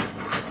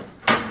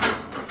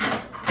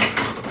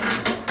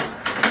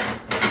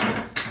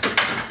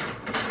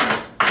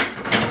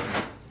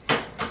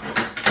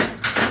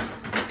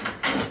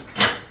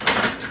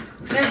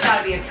 There's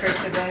gotta be a trick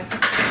to this.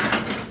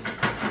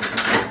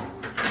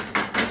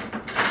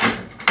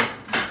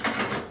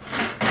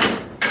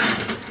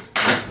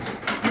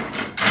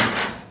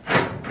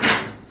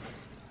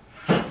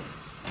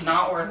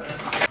 Not worth it.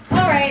 All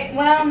right,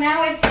 well,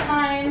 now it's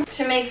time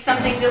to make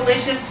something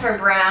delicious for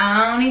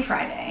Brownie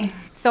Friday.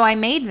 So I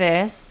made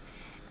this,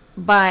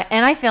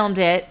 and I filmed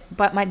it,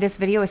 but this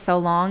video is so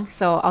long,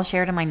 so I'll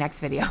share it in my next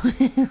video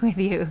with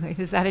you.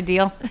 Is that a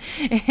deal?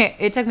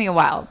 It took me a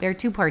while. There are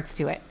 2 parts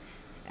to it.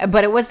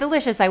 But it was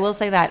delicious, I will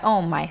say that.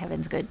 Oh my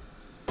heavens, good.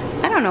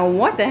 I don't know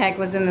what the heck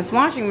was in this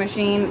washing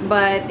machine,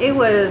 but it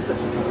was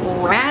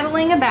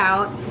rattling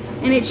about,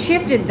 and it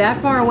shifted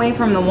that far away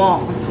from the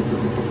wall.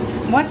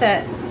 What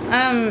the?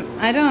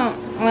 I don't,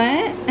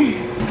 what?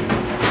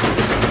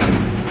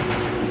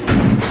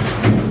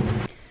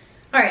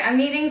 All right, I'm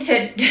needing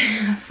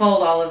to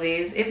fold all of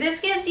these. If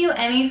this gives you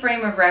any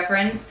frame of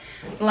reference,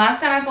 the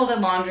last time I folded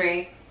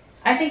laundry,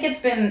 I think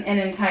it's been an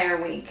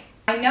entire week.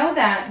 I know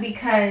that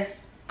because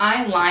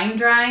I line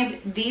dried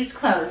these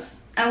clothes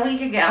a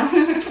week ago.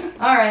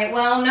 All right,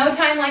 well, no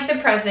time like the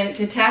present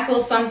to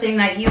tackle something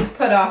that you've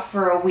put off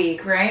for a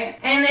week, right?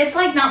 And it's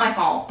like not my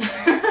fault.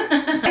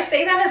 I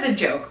say that as a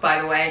joke,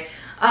 by the way.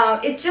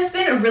 It's just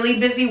been a really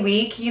busy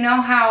week. You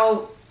know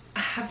how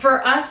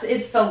for us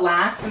it's the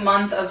last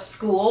month of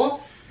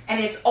school, and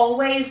it's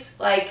always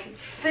like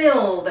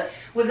filled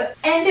with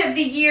end of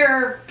the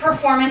year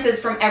performances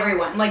from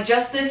everyone. Like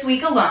just this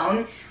week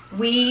alone,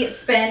 we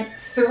spent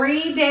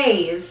 3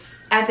 days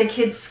at the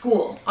kids'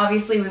 school.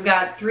 Obviously, we've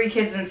got 3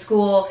 kids in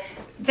school.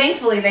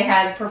 Thankfully, they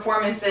had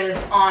performances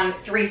on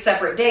 3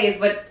 separate days,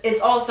 but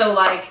it's also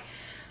like,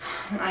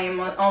 I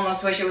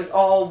almost wish it was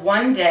all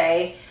one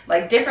day,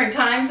 like different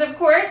times, of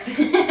course,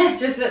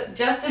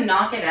 just to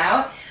knock it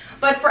out.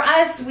 But for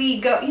us, we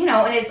go, you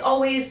know, and it's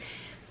always,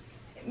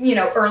 you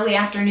know, early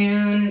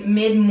afternoon,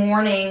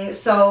 mid-morning,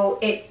 so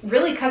it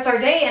really cuts our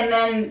day, and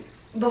then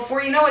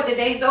before you know it, the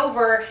day's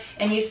over,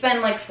 and you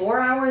spend like 4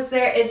 hours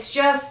there. It's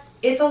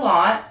a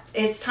lot.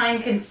 It's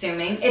time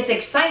consuming. It's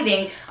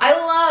exciting. I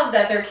love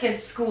that their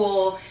kids'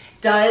 school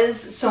does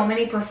so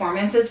many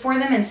performances for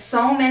them and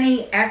so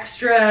many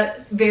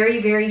extra,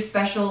 very, very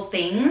special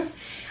things.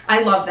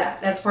 I love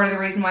that. That's part of the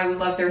reason why we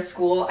love their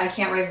school. I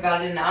can't rave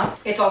about it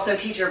enough. It's also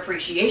Teacher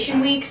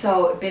Appreciation Week,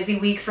 so busy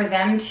week for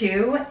them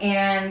too.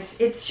 And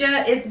it's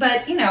just,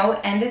 but you know,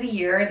 end of the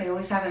year, they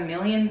always have a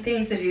million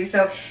things to do.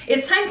 So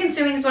it's time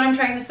consuming is what I'm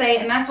trying to say.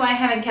 And that's why I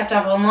haven't kept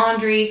up on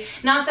laundry.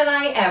 Not that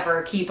I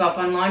ever keep up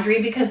on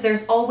laundry, because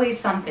there's always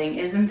something,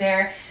 isn't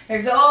there?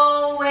 There's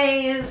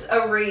always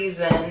a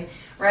reason,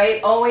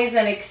 right? Always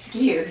an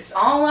excuse.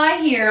 All I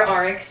hear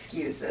are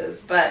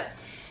excuses, but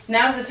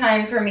now's the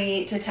time for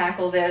me to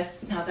tackle this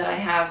now that I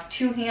have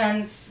two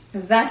hands,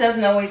 because that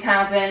doesn't always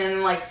happen,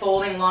 and like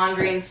folding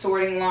laundry and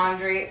sorting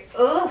laundry.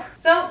 Ugh.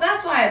 So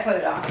that's why I put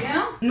it off, you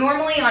know?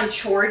 Normally on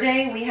chore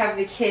day, we have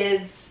the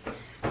kids,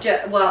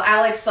 well,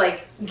 Alex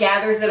like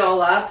gathers it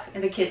all up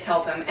and the kids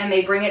help him, and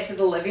they bring it to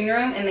the living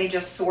room and they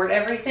just sort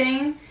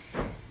everything.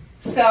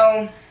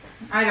 So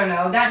I don't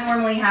know, that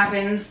normally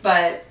happens,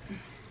 but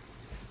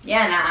you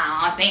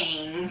know,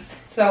 things.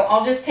 So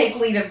I'll just take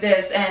lead of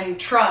this and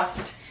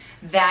trust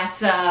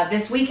that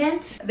this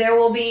weekend there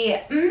will be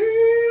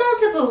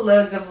multiple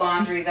loads of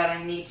laundry that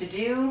I need to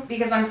do,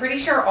 because I'm pretty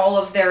sure all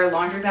of their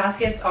laundry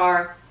baskets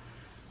are,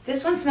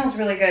 this one smells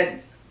really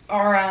good,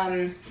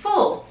 are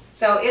full.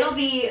 So it'll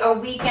be a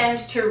weekend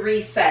to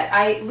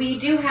reset. We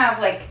do have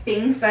like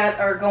things that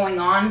are going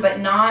on, but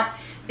not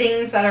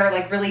things that are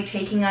like really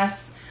taking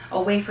us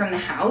away from the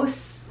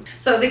house.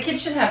 So the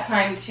kids should have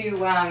time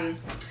to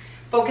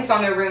focus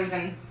on their rooms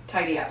and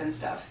tidy up and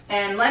stuff.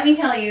 And let me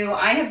tell you,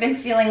 I have been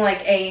feeling like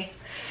a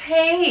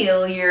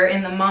failure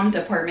in the mom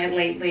department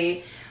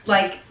lately,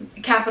 like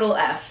capital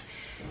F.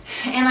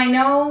 And I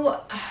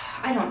know,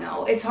 I don't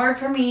know, it's hard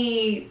for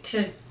me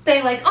to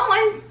say like, oh,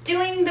 I'm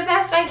doing the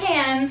best I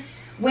can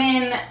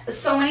when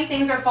so many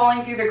things are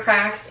falling through the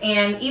cracks.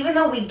 And even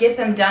though we get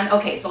them done,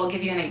 okay, so I'll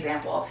give you an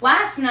example.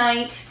 Last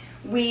night,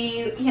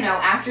 we, you know,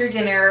 after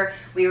dinner,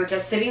 we were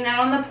just sitting out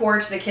on the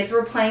porch. The kids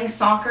were playing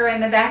soccer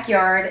in the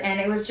backyard, and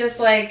it was just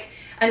like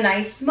a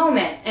nice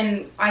moment.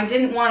 And I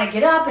didn't want to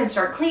get up and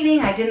start cleaning.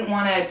 I didn't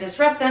want to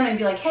disrupt them and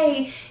be like,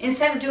 hey,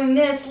 instead of doing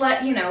this,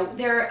 you know,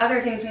 there are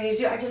other things we need to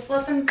do. I just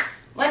let them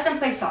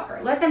play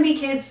soccer. Let them be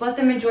kids. Let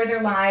them enjoy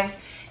their lives.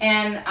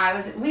 And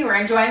we were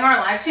enjoying our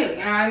life too, you know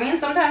what I mean?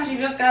 Sometimes you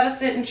just gotta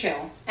sit and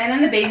chill. And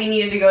then the baby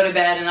needed to go to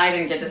bed, and I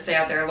didn't get to stay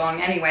out there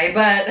long anyway,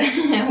 but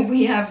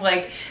we have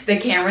like the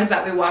cameras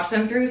that we watch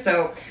them through,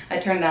 so I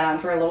turned that on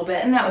for a little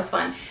bit, and that was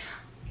fun.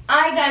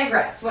 I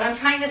digress. What I'm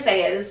trying to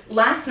say is,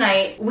 last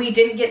night we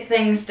didn't get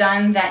things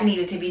done that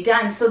needed to be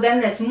done. So then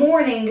this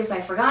morning, because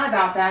I forgot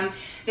about them,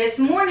 this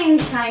morning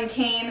time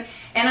came,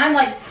 and I'm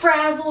like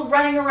frazzled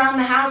running around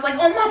the house like,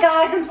 oh my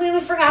God, I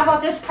completely forgot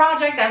about this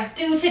project that's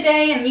due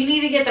today, and you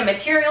need to get the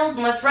materials,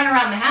 and let's run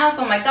around the house.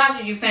 Oh my gosh,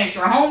 did you finish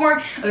your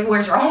homework?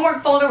 Where's your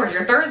homework folder? Where's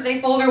your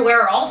Thursday folder?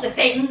 Where are all the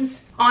things?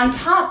 On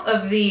top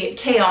of the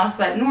chaos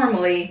that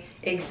normally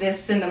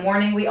exists in the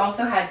morning, we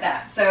also had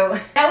that. So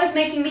that was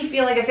making me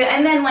feel like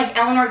and then like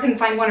Eleanor couldn't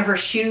find one of her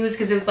shoes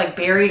because it was like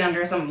buried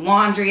under some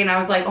laundry, and I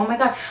was like, oh my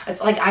God, it's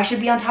like I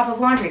should be on top of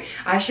laundry.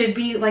 I should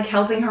be like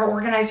helping her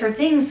organize her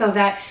things so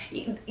that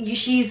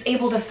she's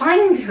able to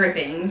find her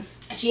things.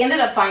 She ended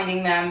up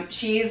finding them.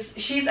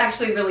 She's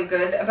actually really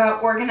good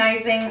about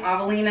organizing.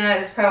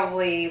 Avelina is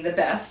probably the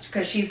best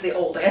because she's the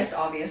oldest,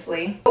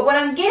 obviously. But what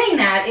I'm getting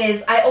at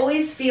is I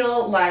always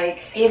feel like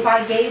if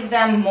I gave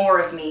them more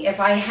of me, if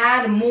I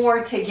had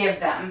more to give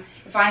them,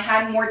 if I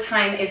had more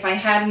time, if I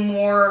had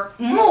more,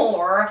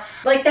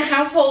 like the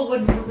household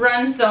would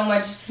run so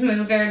much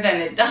smoother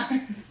than it does.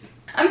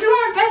 I'm doing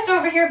my best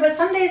over here, but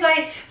some days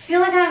I feel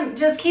like I'm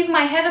just keeping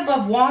my head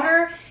above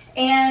water.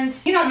 And,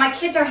 you know, my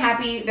kids are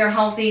happy, they're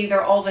healthy,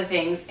 they're all the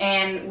things,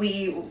 and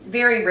we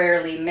very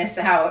rarely miss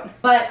out.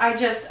 But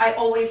I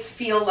always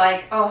feel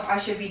like, oh, I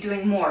should be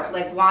doing more.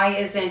 Like, why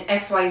isn't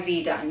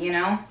XYZ done, you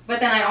know? But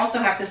then I also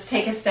have to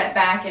take a step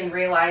back and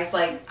realize,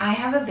 like, I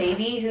have a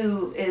baby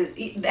who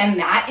is, and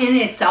that in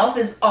itself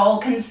is all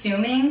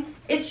consuming.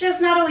 It's just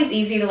not always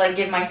easy to like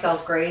give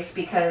myself grace,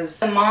 because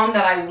the mom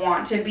that I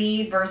want to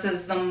be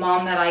versus the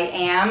mom that I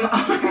am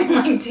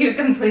are like two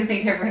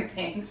completely different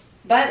things.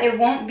 But it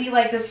won't be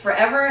like this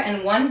forever,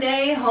 and one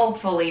day,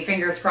 hopefully,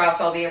 fingers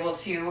crossed, I'll be able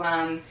to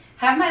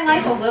have my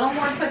life a little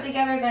more put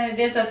together than it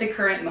is at the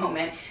current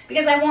moment.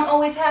 Because I won't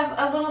always have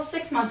a little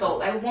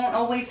 6-month-old. I won't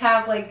always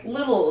have like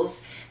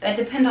littles that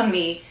depend on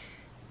me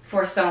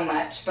for so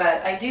much.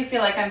 But I do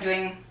feel like I'm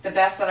doing the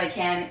best that I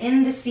can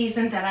in the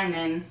season that I'm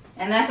in.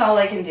 And that's all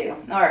I can do.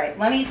 All right,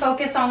 let me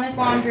focus on this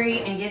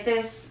laundry and get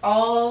this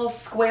all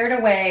squared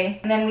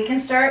away, and then we can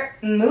start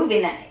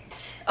movie night.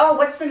 Oh,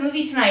 what's the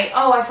movie tonight?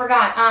 Oh, I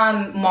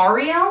forgot.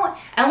 Mario?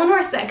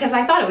 Eleanor said, because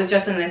I thought it was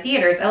just in the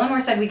theaters, Eleanor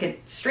said we could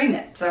stream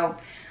it. So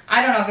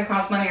I don't know if it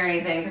costs money or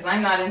anything, because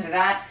I'm not into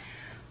that.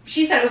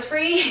 She said it was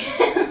free,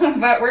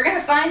 but we're going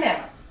to find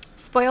out.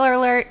 Spoiler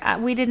alert,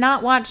 we did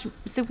not watch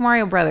Super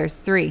Mario Brothers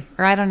 3,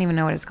 or I don't even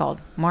know what it's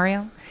called.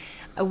 Mario?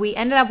 we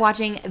ended up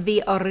watching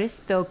The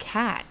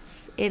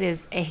Aristocats. It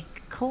is a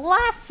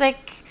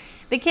classic.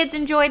 The kids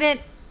enjoyed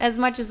it as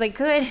much as they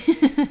could.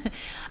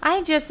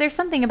 There's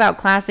something about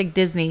classic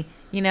Disney,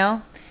 you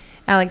know?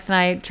 Alex and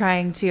I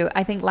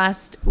I think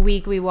last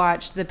week we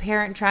watched The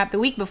Parent Trap. The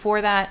week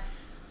before that,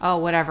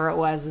 whatever it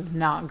was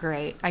not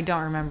great. I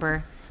don't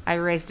remember. I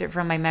erased it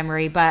from my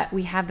memory, but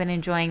we have been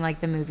enjoying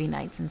like the movie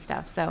nights and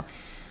stuff. So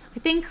I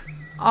think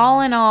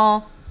all in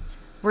all,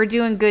 we're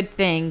doing good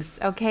things,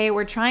 okay?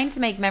 We're trying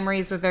to make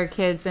memories with our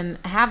kids and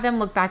have them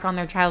look back on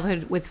their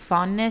childhood with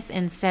fondness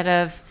instead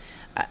of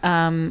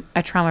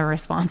a trauma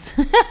response.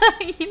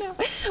 You know,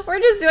 we're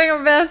just doing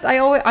our best. I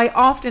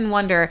often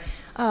wonder,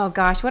 oh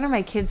gosh, what are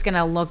my kids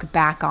gonna look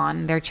back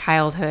on their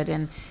childhood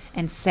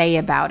and say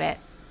about it?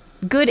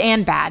 Good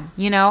and bad,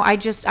 you know? I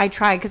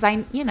try, because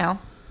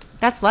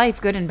that's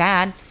life, good and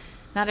bad.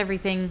 Not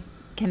everything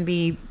can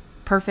be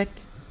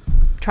perfect.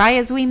 Try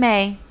as we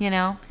may, you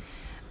know?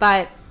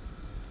 But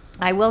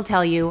I will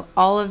tell you,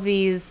 all of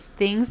these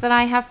things that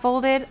I have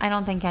folded, I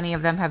don't think any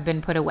of them have been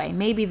put away.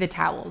 Maybe the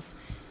towels.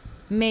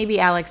 Maybe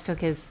Alex took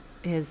his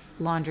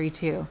laundry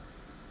too.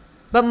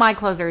 But my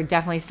clothes are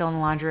definitely still in the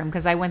laundry room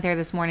because I went there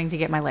this morning to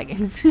get my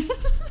leggings.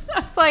 I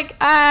was like,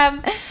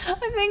 I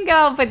think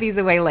I'll put these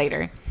away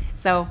later.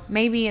 So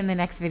maybe in the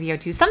next video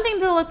too. Something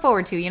to look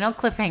forward to, you know,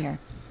 cliffhanger.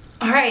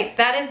 All right,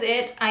 that is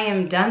it. I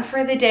am done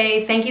for the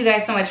day. Thank you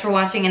guys so much for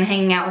watching and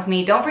hanging out with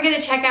me. Don't forget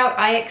to check out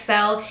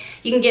IXL.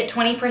 You can get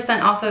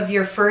 20% off of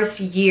your first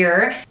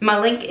year. My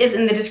link is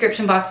in the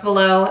description box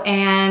below,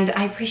 and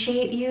I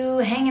appreciate you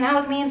hanging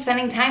out with me and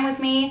spending time with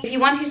me. If you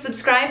want to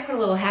subscribe, put a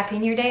little happy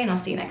in your day, and I'll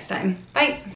see you next time. Bye.